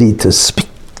a city to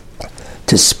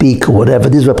speak or whatever.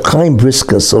 This is Reb Chaim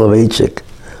Brisker Soloveitchik,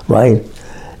 right?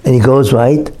 And he goes,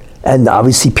 right? And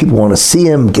obviously people want to see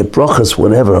him, get brachas,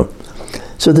 whatever.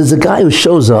 So there's a guy who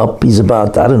shows up, he's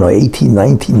about, 18,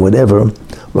 19, whatever,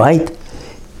 right?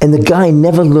 And the guy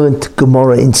never learned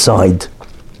Gemara inside.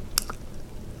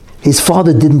 His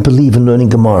father didn't believe in learning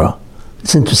Gemara.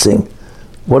 It's interesting.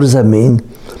 What does that mean?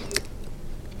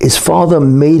 His father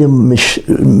made him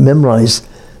memorize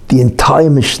the entire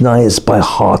Mishnayos by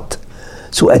heart.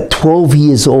 So at 12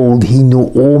 years old, he knew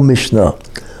all Mishnah,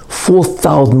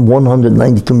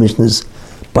 4,192 Mishnahs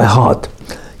by heart.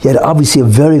 He had obviously a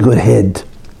very good head.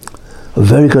 He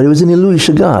was an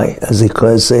Iluisha guy, as they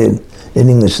say in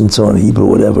English and so on, Hebrew,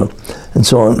 whatever, and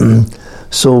so on.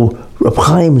 So Reb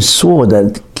Chaim saw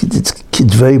that this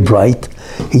kid's very bright.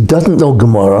 He doesn't know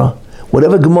Gemara.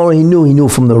 Whatever Gemara he knew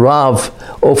from the Rav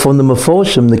or from the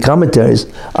Mefoshim, the commentaries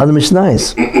on the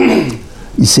Mishnayos.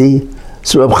 You see?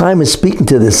 So Reb Chaim is speaking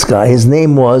to this guy. His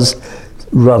name was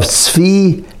Rav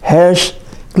Tzvi Hersh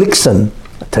Glickson.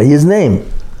 I'll tell you his name,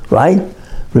 right?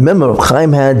 Remember, Reb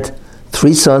Chaim had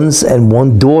 3 sons and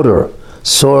 1 daughter,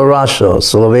 Sora Rasha,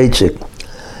 Soloveitchik.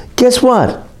 Guess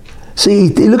what? So he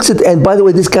looks at, and by the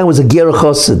way, this guy was a Ger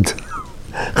Chassid,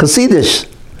 Chassidish,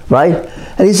 right?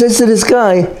 And he says to this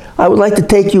guy, I would like to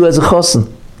take you as a Chassid.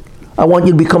 I want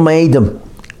you to become my Edom.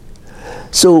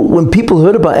 So when people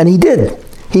heard about it, and he did,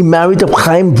 he married Reb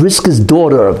Chaim Brisker's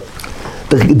daughter,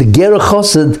 the Ger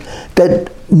Chassid that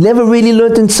never really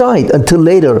learned inside until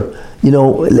later,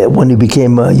 when he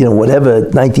became,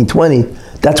 1920,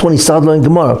 that's when he started learning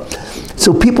Gemara.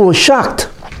 So people were shocked.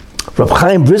 Reb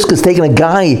Chaim Brisker's taking a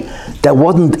guy that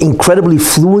wasn't incredibly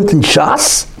fluent in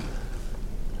Shas.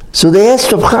 So they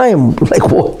asked Reb Chaim,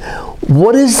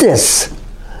 what is this?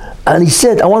 And he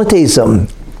said, I want to tell you something.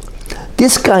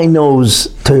 This guy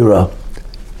knows Torah,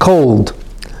 cold,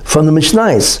 from the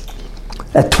Mishnayos,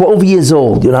 at 12 years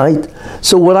old, right?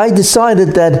 So what I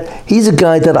decided that he's a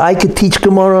guy that I could teach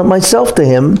Gemara myself to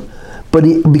him, but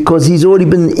because he's already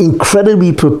been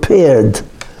incredibly prepared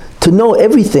to know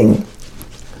everything.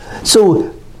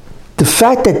 So the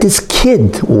fact that this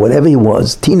kid, or whatever he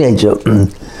was, teenager,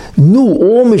 knew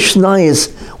all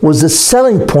Mishnayos was the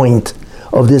selling point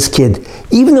of this kid,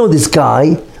 even though this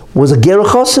guy was a Ger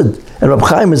Chassid, and Reb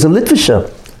Chaim is a Litvisher.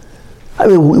 I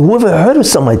mean, whoever heard of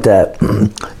something like that?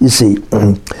 You see.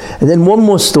 And then one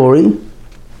more story.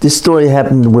 This story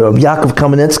happened where Yaakov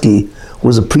Kamenetsky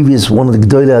was one of the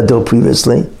Gdolei Ador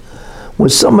previously, where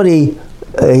somebody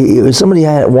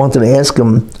wanted to ask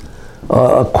him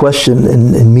a question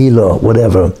in Mila,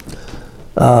 whatever.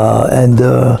 And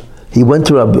he went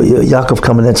to Rabbi Yaakov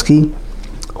Kamenetsky,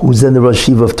 who was then the Rosh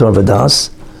Yeshiva of Torah Vodaas,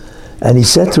 and he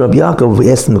said to Rabbi Yaakov, he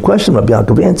asked him the question, Rabbi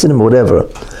Yaakov answered him, whatever.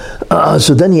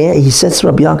 So then he said to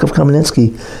Rabbi Yaakov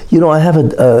Kamenetsky, I have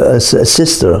a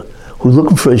sister who's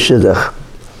looking for a shidduch.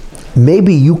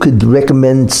 Maybe you could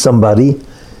recommend somebody,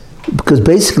 because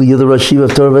basically you're the Rosh Yeshiva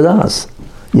of Torah Vodaas,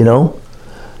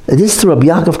 And this is to Rabbi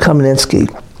Yaakov Kamenetsky.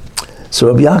 So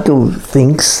Rabbi Yaakov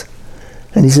thinks,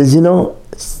 and he says,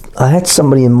 I had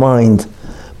somebody in mind,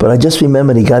 but I just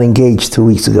remembered he got engaged 2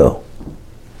 weeks ago.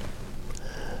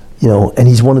 And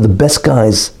he's one of the best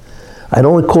guys. I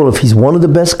don't recall if he's one of the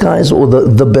best guys or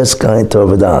the best guy in Torah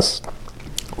Vodaas.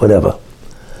 Whatever.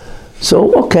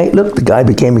 So, okay, look, the guy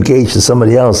became engaged to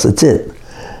somebody else, that's it.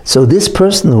 So this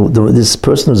person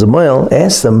who's a male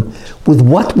asked him, with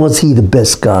what was he the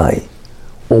best guy?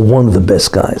 Or one of the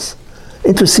best guys?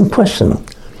 Interesting question.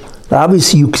 Now,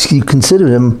 obviously, you consider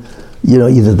him,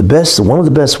 either the best or one of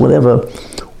the best, whatever.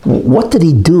 What did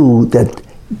he do that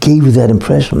gave you that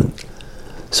impression?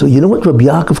 So you know what Rabbi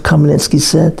Yaakov Kamenetsky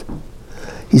said?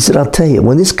 He said, I'll tell you,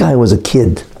 when this guy was a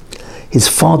kid, his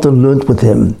father learned with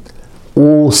him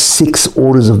all 6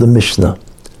 orders of the Mishnah.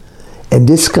 And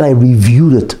this guy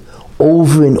reviewed it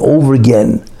over and over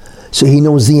again. So he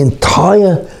knows the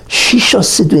entire Shisha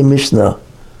Sidrei Mishnah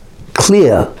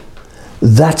clear.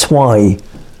 That's why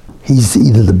he's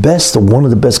either the best or one of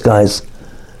the best guys.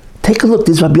 Take a look,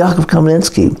 this is Rabbi Yaakov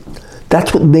Kamenetsky.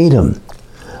 That's what made him.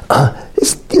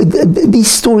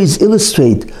 These stories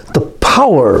illustrate the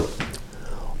power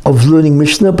of learning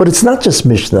Mishnah, but it's not just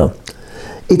Mishnah.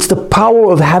 It's the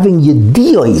power of having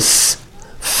yediyos,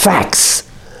 facts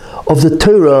of the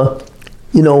Torah,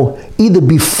 either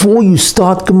before you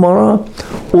start Gemara,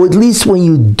 or at least when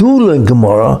you do learn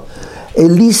Gemara,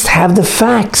 at least have the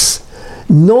facts.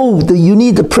 know that you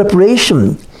need the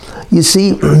preparation. You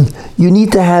see, you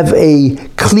need to have a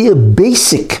clear,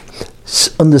 basic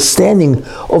understanding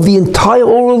of the entire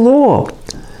oral law.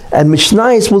 And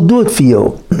Mishnayos will do it for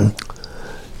you.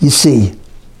 You see,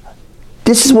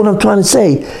 this is what I'm trying to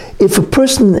say. If a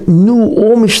person knew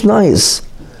all Mishnayos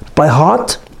by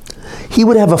heart, he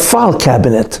would have a file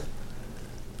cabinet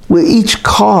where each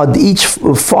card, each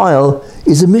file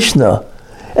is a Mishnah.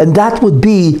 And that would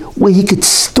be where he could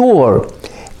store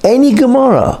any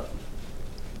Gemara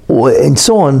and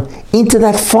so on into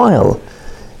that file.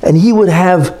 And he would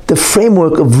have the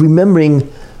framework of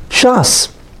remembering Shas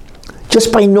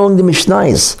just by knowing the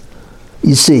Mishnayos.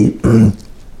 You see,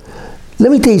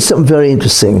 let me tell you something very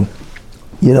interesting.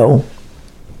 You know,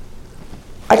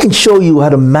 I can show you how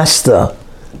to master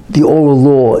the oral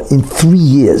law in 3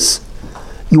 years.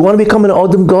 You want to become an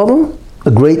Adam Gadol,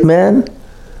 a great man,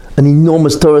 an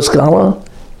enormous Torah scholar?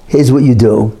 Here's what you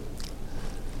do.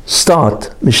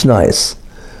 Start Mishnayos.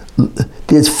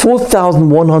 There's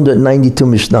 4,192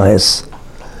 Mishnayos.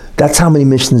 That's how many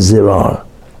Mishnahs there are.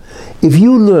 If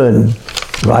you learn,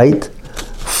 right,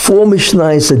 4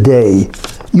 Mishnayos a day,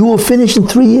 you will finish in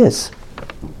 3 years.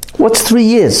 What's 3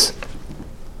 years?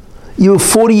 You're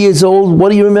 40 years old, what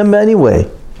do you remember anyway?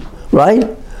 Right?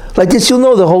 Like this, you'll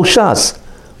know the whole Shas.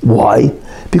 Why?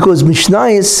 Because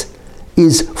Mishnayos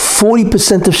is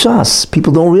 40% of Shas.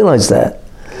 People don't realize that.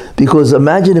 Because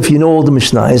imagine if you know all the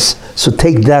Mishnayos, so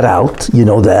take that out, you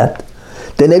know that.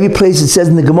 Then every place it says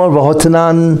in the Gemara,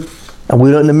 V'hotanan, and we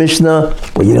learn in the Mishnah,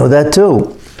 well, you know that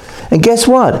too. And guess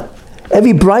what?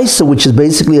 Every Brisa, which is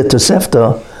basically a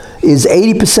Tosefta, is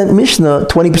 80% Mishnah,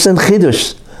 20%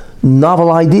 Chidush.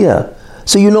 Novel idea.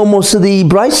 So you know most of the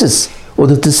Brisas, or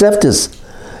the Toseftas.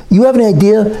 You have an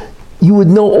idea, you would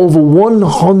know over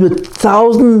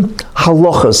 100,000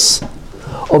 halachas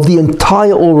of the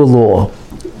entire oral law.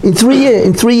 In 3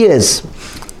 years.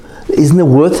 Isn't it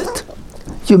worth it?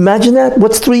 You imagine that?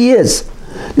 What's 3 years?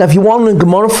 Now if you want to learn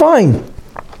Gemara, fine.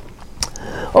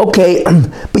 Okay,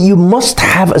 but you must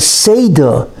have a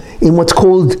Seder in what's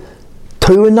called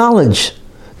Torah knowledge.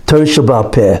 Torah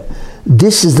Shabbat Peh.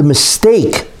 This is the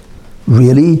mistake,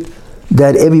 really,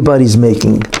 that everybody's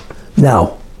making.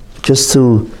 Now, just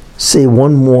to say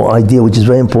one more idea, which is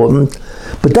very important,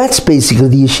 but that's basically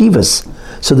the yeshivas.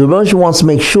 So the Rabbi wants to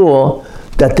make sure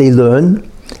that they learn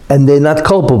and they're not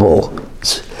culpable.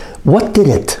 What did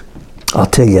it? I'll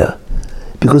tell you.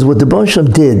 Because what the Rebbe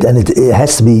did, and it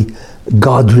has to be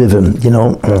God-driven, you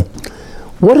know.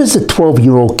 What does a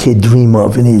 12-year-old kid dream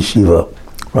of in his yeshiva,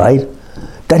 right?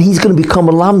 That he's going to become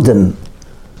a lamdan.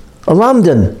 A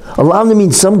lamdan. A lamdan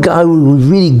means some guy who's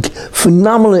really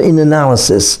phenomenal in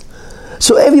analysis.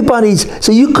 So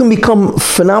you can become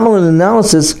phenomenal in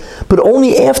analysis, but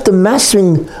only after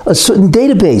mastering a certain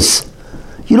database.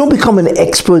 You don't become an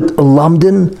expert, a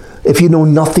lamdan, if you know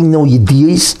nothing, no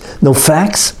yediyos, no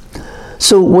facts.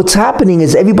 So what's happening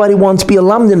is everybody wants to be a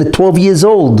lamdan at 12 years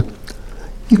old.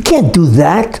 You can't do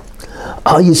that.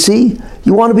 You see,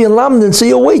 you want to be a lamdan, so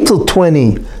you'll wait till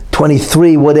 20,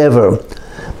 23, whatever,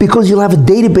 because you'll have a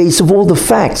database of all the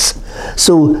facts.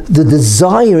 So the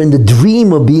desire and the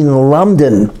dream of being a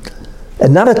lamdan,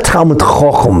 and not a Talmud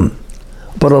Chochem,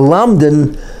 but a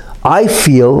lamdan, I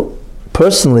feel,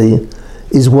 personally,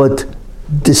 is what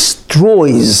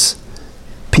destroys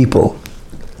people.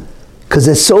 Because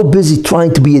they're so busy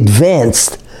trying to be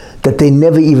advanced that they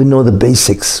never even know the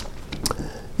basics.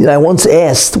 You know, I once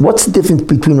asked, what's the difference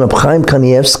between Reb Chaim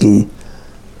Kanievsky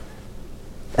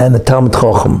and the Talmud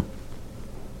Chochem?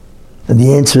 And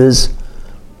the answer is,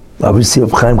 obviously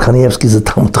Reb Chaim Kanievsky is a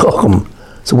Talmud Chochem.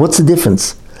 So what's the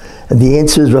difference? And the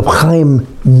answer is Reb Chaim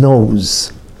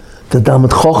knows. The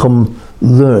Talmud Chochem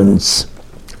learns.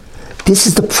 This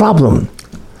is the problem.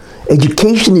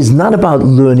 Education is not about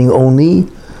learning only.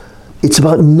 It's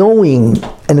about knowing,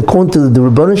 and according to the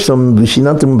Rebbeinu Shalom,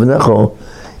 V'shinantem V'necho,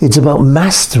 it's about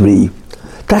mastery.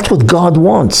 That's what God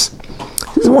wants.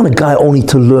 He doesn't want a guy only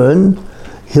to learn.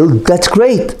 That's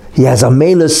great. He has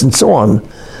amelis and so on.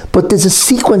 But there's a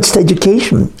sequence to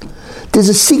education. There's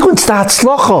a sequence to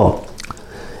Hatzlacha.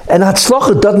 And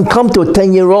Hatzlacha doesn't come to a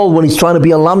 10-year-old when he's trying to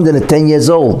be a lamdan at 10 years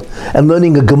old and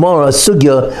learning a Gemara, a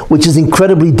Sugya, which is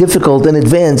incredibly difficult and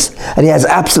advanced, and he has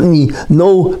absolutely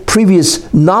no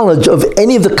previous knowledge of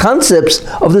any of the concepts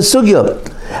of the Sugya.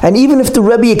 And even if the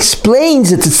Rebbe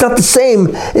explains it, it's not the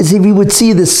same as if he would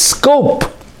see the scope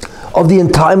of the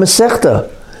entire Masechta.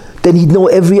 Then he'd know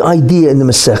every idea in the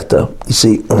Masechta, you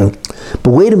see.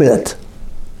 But wait a minute.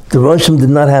 The Roshim did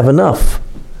not have enough.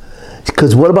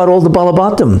 Because what about all the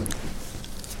Balabatim?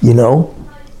 You know?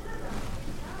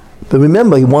 But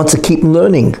remember, he wants to keep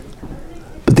learning.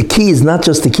 But But the key is not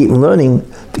just to keep learning,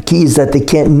 the key is that they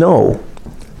can't know,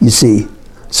 you see,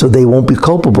 so they won't be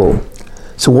culpable.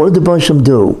 So what did the Bansham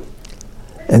do?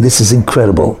 And this is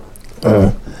incredible.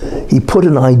 He put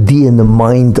an idea in the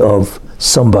mind of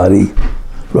somebody,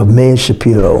 Rabbi Meir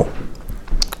Shapiro.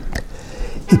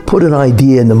 He put an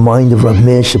idea in the mind of Rabbi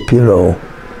Meir Shapiro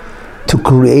to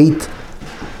create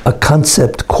a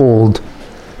concept called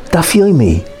Daf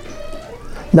Yomi.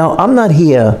 Now, I'm not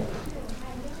here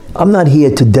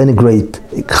to denigrate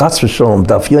Chas v'Shalom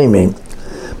Daf Yomi,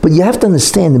 but you have to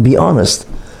understand and be honest.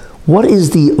 What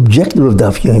is the objective of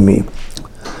Daf Yomi?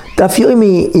 Daf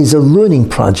Yomi is a learning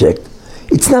project.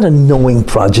 It's not a knowing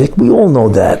project. We all know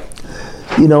that,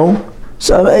 you know.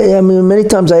 So I mean, many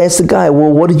times I ask the guy,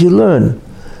 "Well, what did you learn?"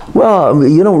 "Well,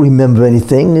 you don't remember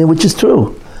anything," which is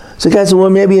true. So the guy said, "Well,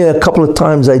 maybe a couple of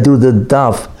times I do the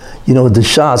daf, you know, the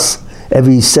shas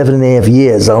every 7.5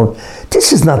 years."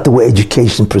 This is not the way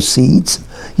education proceeds.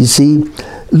 You see,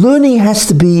 learning has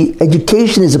to be.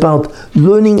 Education is about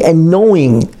learning and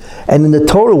knowing. And in the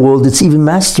Torah world, it's even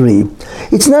mastery.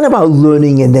 It's not about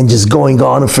learning and then just going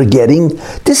on and forgetting.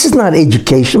 This is not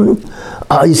education.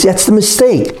 You see, that's the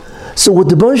mistake. So what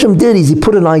the Bansham did is he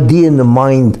put an idea in the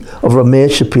mind of Rabbi Meir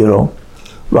Shapiro,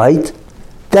 right?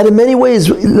 That in many ways,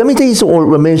 let me tell you what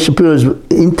Rabbi Meir Shapiro's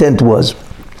intent was.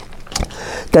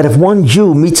 That if one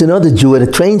Jew meets another Jew at a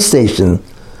train station,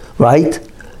 right?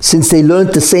 Since they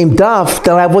learned the same daf,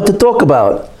 they'll have what to talk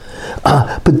about.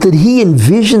 But did he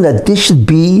envision that this should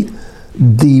be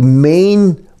the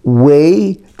main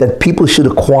way that people should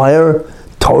acquire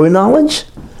Torah knowledge?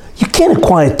 You can't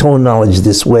acquire Torah knowledge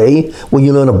this way when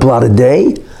you learn a blot a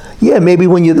day. Yeah, maybe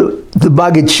when you're the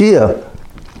Bagad Shia.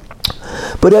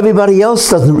 But everybody else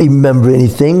doesn't remember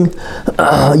anything,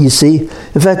 you see.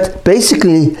 In fact,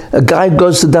 basically, a guy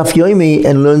goes to Daf Yomi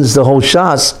and learns the whole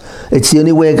Shas. It's the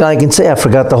only way a guy can say, "I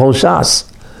forgot the whole Shas."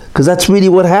 Because that's really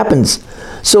what happens.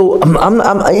 So,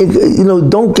 you know,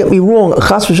 don't get me wrong.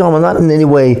 Chas v'shalom, I'm not in any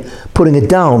way putting it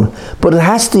down, but it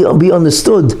has to be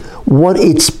understood what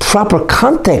its proper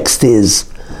context is.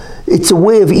 It's a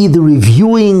way of either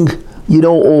reviewing, you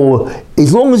know, or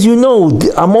as long as you know,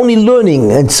 I'm only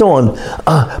learning and so on.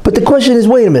 But the question is,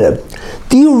 wait a minute.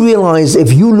 Do you realize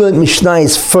if you learned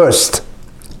Mishnayos first,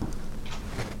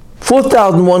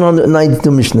 4,192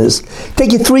 Mishnahs,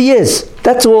 take you 3 years,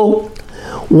 that's all.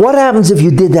 What happens if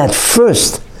you did that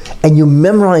first and you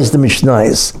memorized the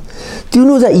Mishnayos? Do you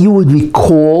know that you would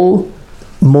recall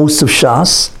most of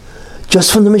Shas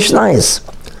just from the Mishnayos?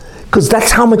 Because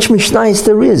that's how much Mishnayos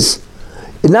there is.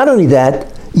 And not only that,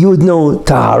 you would know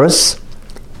Taharas,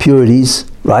 purities,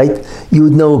 right? You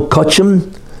would know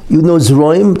Kachim, you would know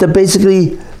Zeroim, that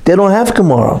basically they don't have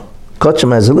Gemara.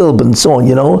 Kachim has a little bit and so on,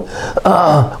 you know,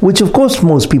 which of course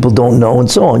most people don't know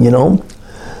and so on, you know.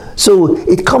 So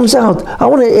it comes out. I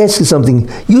want to ask you something.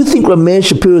 You think Rabbi Meir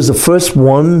Shapiro is the first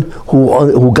one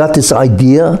who got this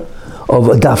idea of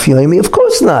a Daf Yomi? Of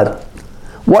course not.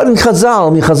 Why didn't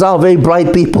Chazal, Chazal, very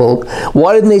bright people,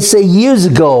 why didn't they say years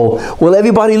ago, well,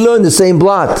 everybody learned the same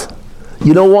blot?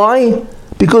 You know why?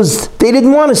 Because they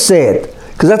didn't want to say it.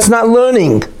 Because that's not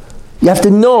learning. You have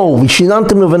to know.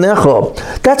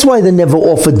 That's why they never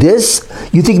offered this.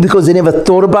 You think because they never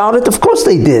thought about it? Of course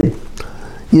they did.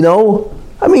 You know?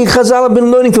 I mean, Chazal have been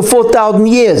learning for 4,000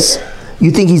 years. You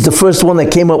think he's the first one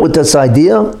that came up with this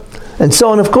idea? And so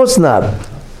on, of course not.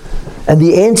 And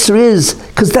the answer is,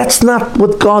 because that's not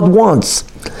what God wants.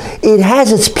 It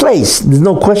has its place. There's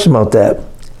no question about that.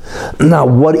 Now,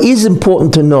 what is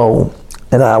important to know,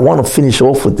 and I want to finish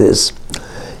off with this,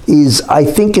 is I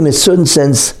think in a certain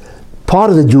sense,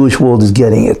 part of the Jewish world is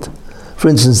getting it. For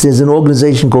instance, there's an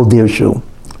organization called Dirshu.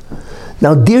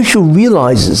 Now, Dirshu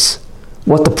realizes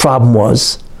what the problem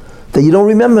was, that you don't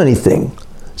remember anything.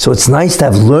 So it's nice to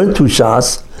have learned through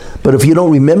Shas, but if you don't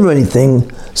remember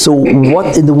anything, so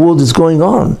what in the world is going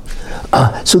on?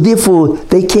 So therefore,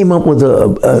 they came up with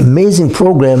an amazing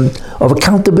program of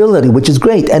accountability, which is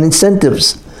great, and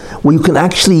incentives, where you can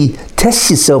actually test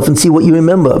yourself and see what you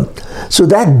remember. So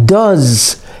that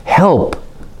does help.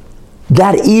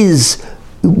 That is,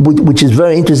 which is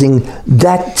very interesting,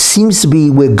 that seems to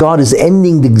be where God is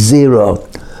ending the Gzera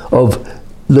of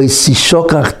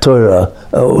Leisishokach Torah,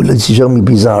 or Leisishok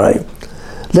Mibizarei.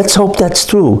 Let's hope that's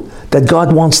true, that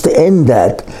God wants to end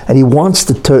that, and He wants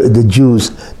the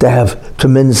Jews to have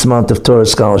tremendous amount of Torah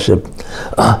scholarship.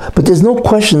 But there's no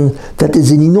question that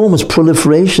there's an enormous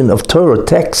proliferation of Torah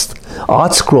text.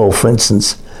 Art Scroll, for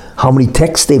instance, how many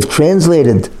texts they've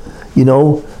translated, you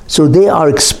know. So they are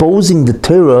exposing the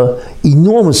Torah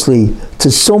enormously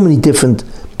to so many different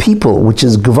people, which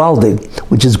is gewaldig,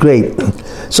 which is great.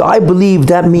 So I believe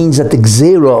that means that the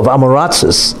Gzera of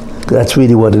Amaratzis, that's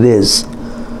really what it is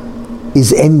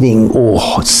ending,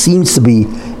 or seems to be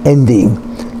ending,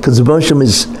 because the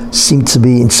Moshe seems to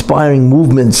be inspiring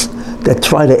movements that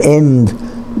try to end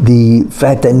the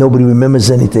fact that nobody remembers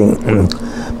anything.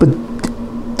 But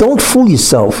don't fool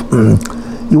yourself.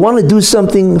 You want to do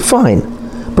something, fine,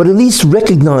 but at least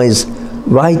recognize,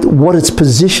 right, what its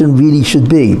position really should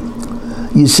be.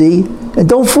 You see? And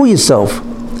don't fool yourself.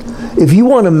 If you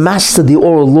want to master the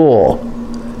oral law,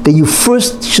 then you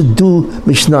first should do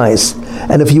Mishnayos.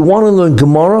 And if you want to learn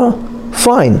Gemara,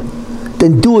 fine,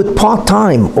 then do it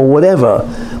part-time or whatever.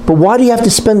 But why do you have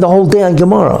to spend the whole day on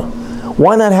Gemara?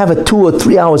 Why not have a 2 or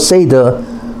 3 hour Seder,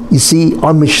 you see,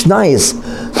 on Mishnayos?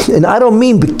 And I don't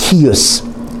mean Bekius,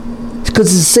 because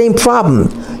it's the same problem.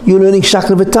 You're learning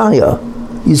Shakla V'Taya.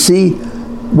 You see,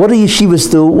 what do yeshivas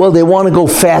do? Well, they want to go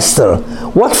faster.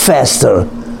 What faster?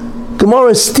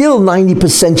 Gemara is still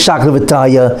 90% Shakla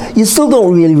V'Taya. You still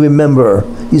don't really remember,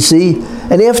 you see?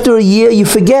 And after a year, you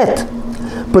forget.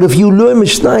 But if you learn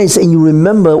Mishnayos and you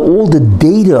remember all the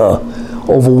data,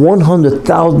 over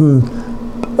 100,000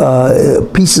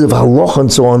 pieces of halacha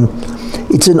and so on,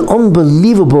 it's an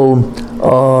unbelievable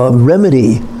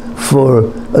remedy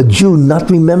for a Jew not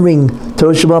remembering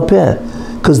Torah Sheba'al Peh,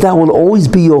 because that will always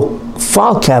be your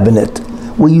file cabinet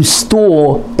where you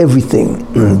store everything.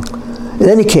 In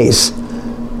any case,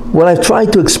 what I've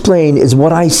tried to explain is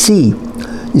what I see,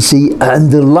 you see,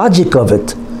 and the logic of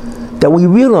it, that we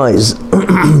realize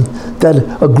that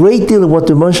a great deal of what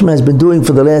the Moshe has been doing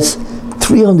for the last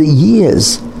 300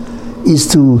 years is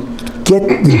to get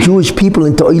the Jewish people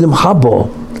into Olam Haba.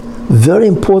 Very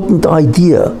important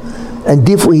idea. And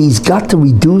therefore he's got to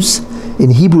reduce, in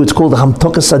Hebrew it's called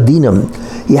Hamtokas Adinam.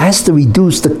 He has to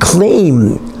reduce the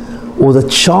claim or the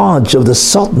charge of the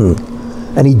Sultan.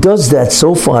 And he does that,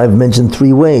 so far I've mentioned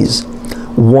 3 ways.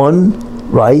 One,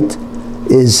 right,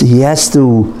 is he has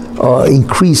to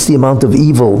increase the amount of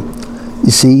evil,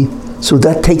 you see. So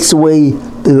that takes away,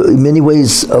 in many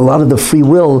ways, a lot of the free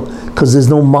will, because there's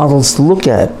no models to look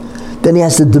at. Then he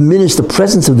has to diminish the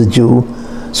presence of the Jew,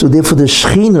 so therefore the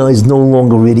Shekhinah is no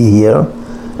longer really here,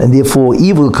 and therefore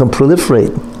evil can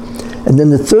proliferate. And then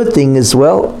the third thing is,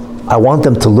 well, I want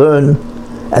them to learn,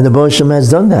 and the Baruch Hashem has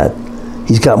done that.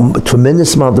 He's got a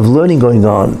tremendous amount of learning going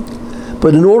on.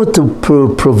 But in order to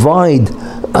provide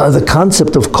the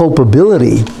concept of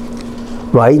culpability,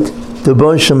 right, the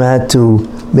Baruch Hashem had to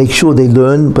make sure they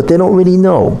learn, but they don't really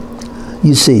know,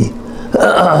 you see.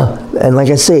 And like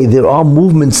I say, there are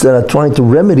movements that are trying to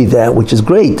remedy that, which is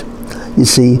great, you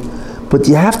see. But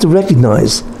you have to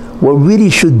recognize what really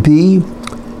should be,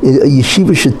 a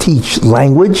yeshiva should teach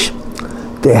language.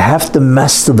 They have to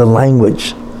master the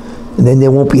language, and then they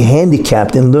won't be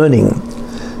handicapped in learning.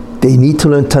 They need to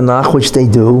learn Tanakh, which they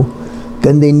do.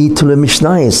 Then they need to learn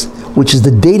Mishnayos, which is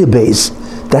the database.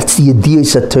 That's the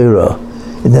Yediyos HaTorah.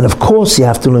 And then of course you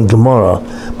have to learn Gemara,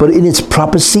 but in its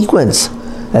proper sequence.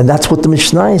 And that's what the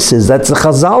Mishnayos is. That's the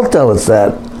Chazal tell us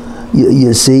that.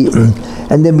 You see.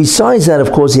 And then besides that,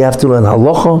 of course, you have to learn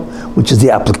Halacha, which is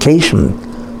the application,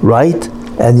 right?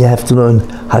 And you have to learn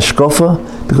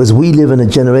Hashkafa, because we live in a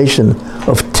generation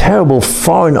of terrible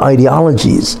foreign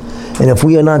ideologies. And if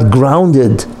we are not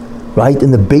grounded, right,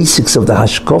 in the basics of the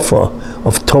Hashkafa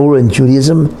of Torah and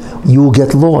Judaism, you will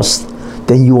get lost.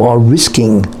 Then you are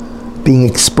risking being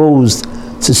exposed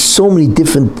to so many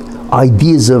different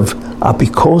ideas of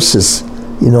apikosis,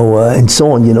 and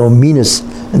so on, meanness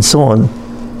and so on.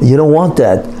 You don't want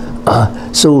that.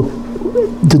 So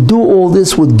to do all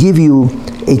this would give you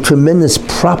a tremendous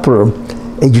proper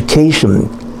education.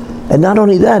 And not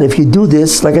only that, if you do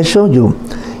this, like I showed you,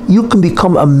 you can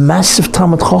become a massive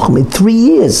Talmid Chacham in 3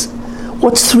 years.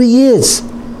 What's 3 years?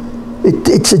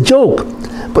 It's a joke.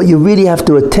 But you really have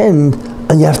to attend,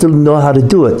 and you have to know how to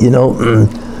do it,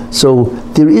 So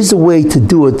there is a way to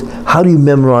do it. How do you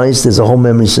memorize? There's a whole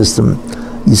memory system,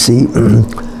 you see.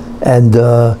 And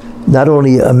not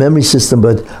only a memory system,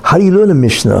 but how do you learn a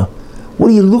Mishnah? What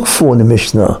do you look for in the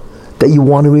Mishnah that you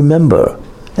want to remember?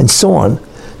 And so on.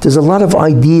 There's a lot of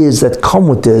ideas that come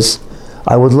with this.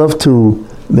 I would love to,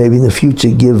 maybe in the future,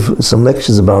 give some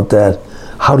lectures about that,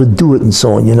 how to do it and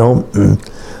so on,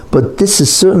 But this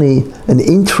is certainly an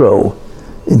intro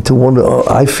into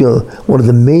I feel, one of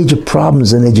the major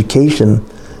problems in education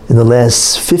in the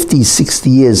last 50, 60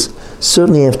 years,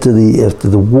 certainly after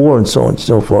the war and so on and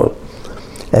so forth.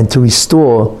 And to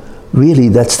restore, really,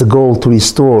 that's the goal, to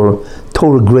restore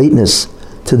Torah greatness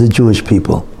to the Jewish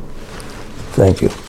people. Thank you.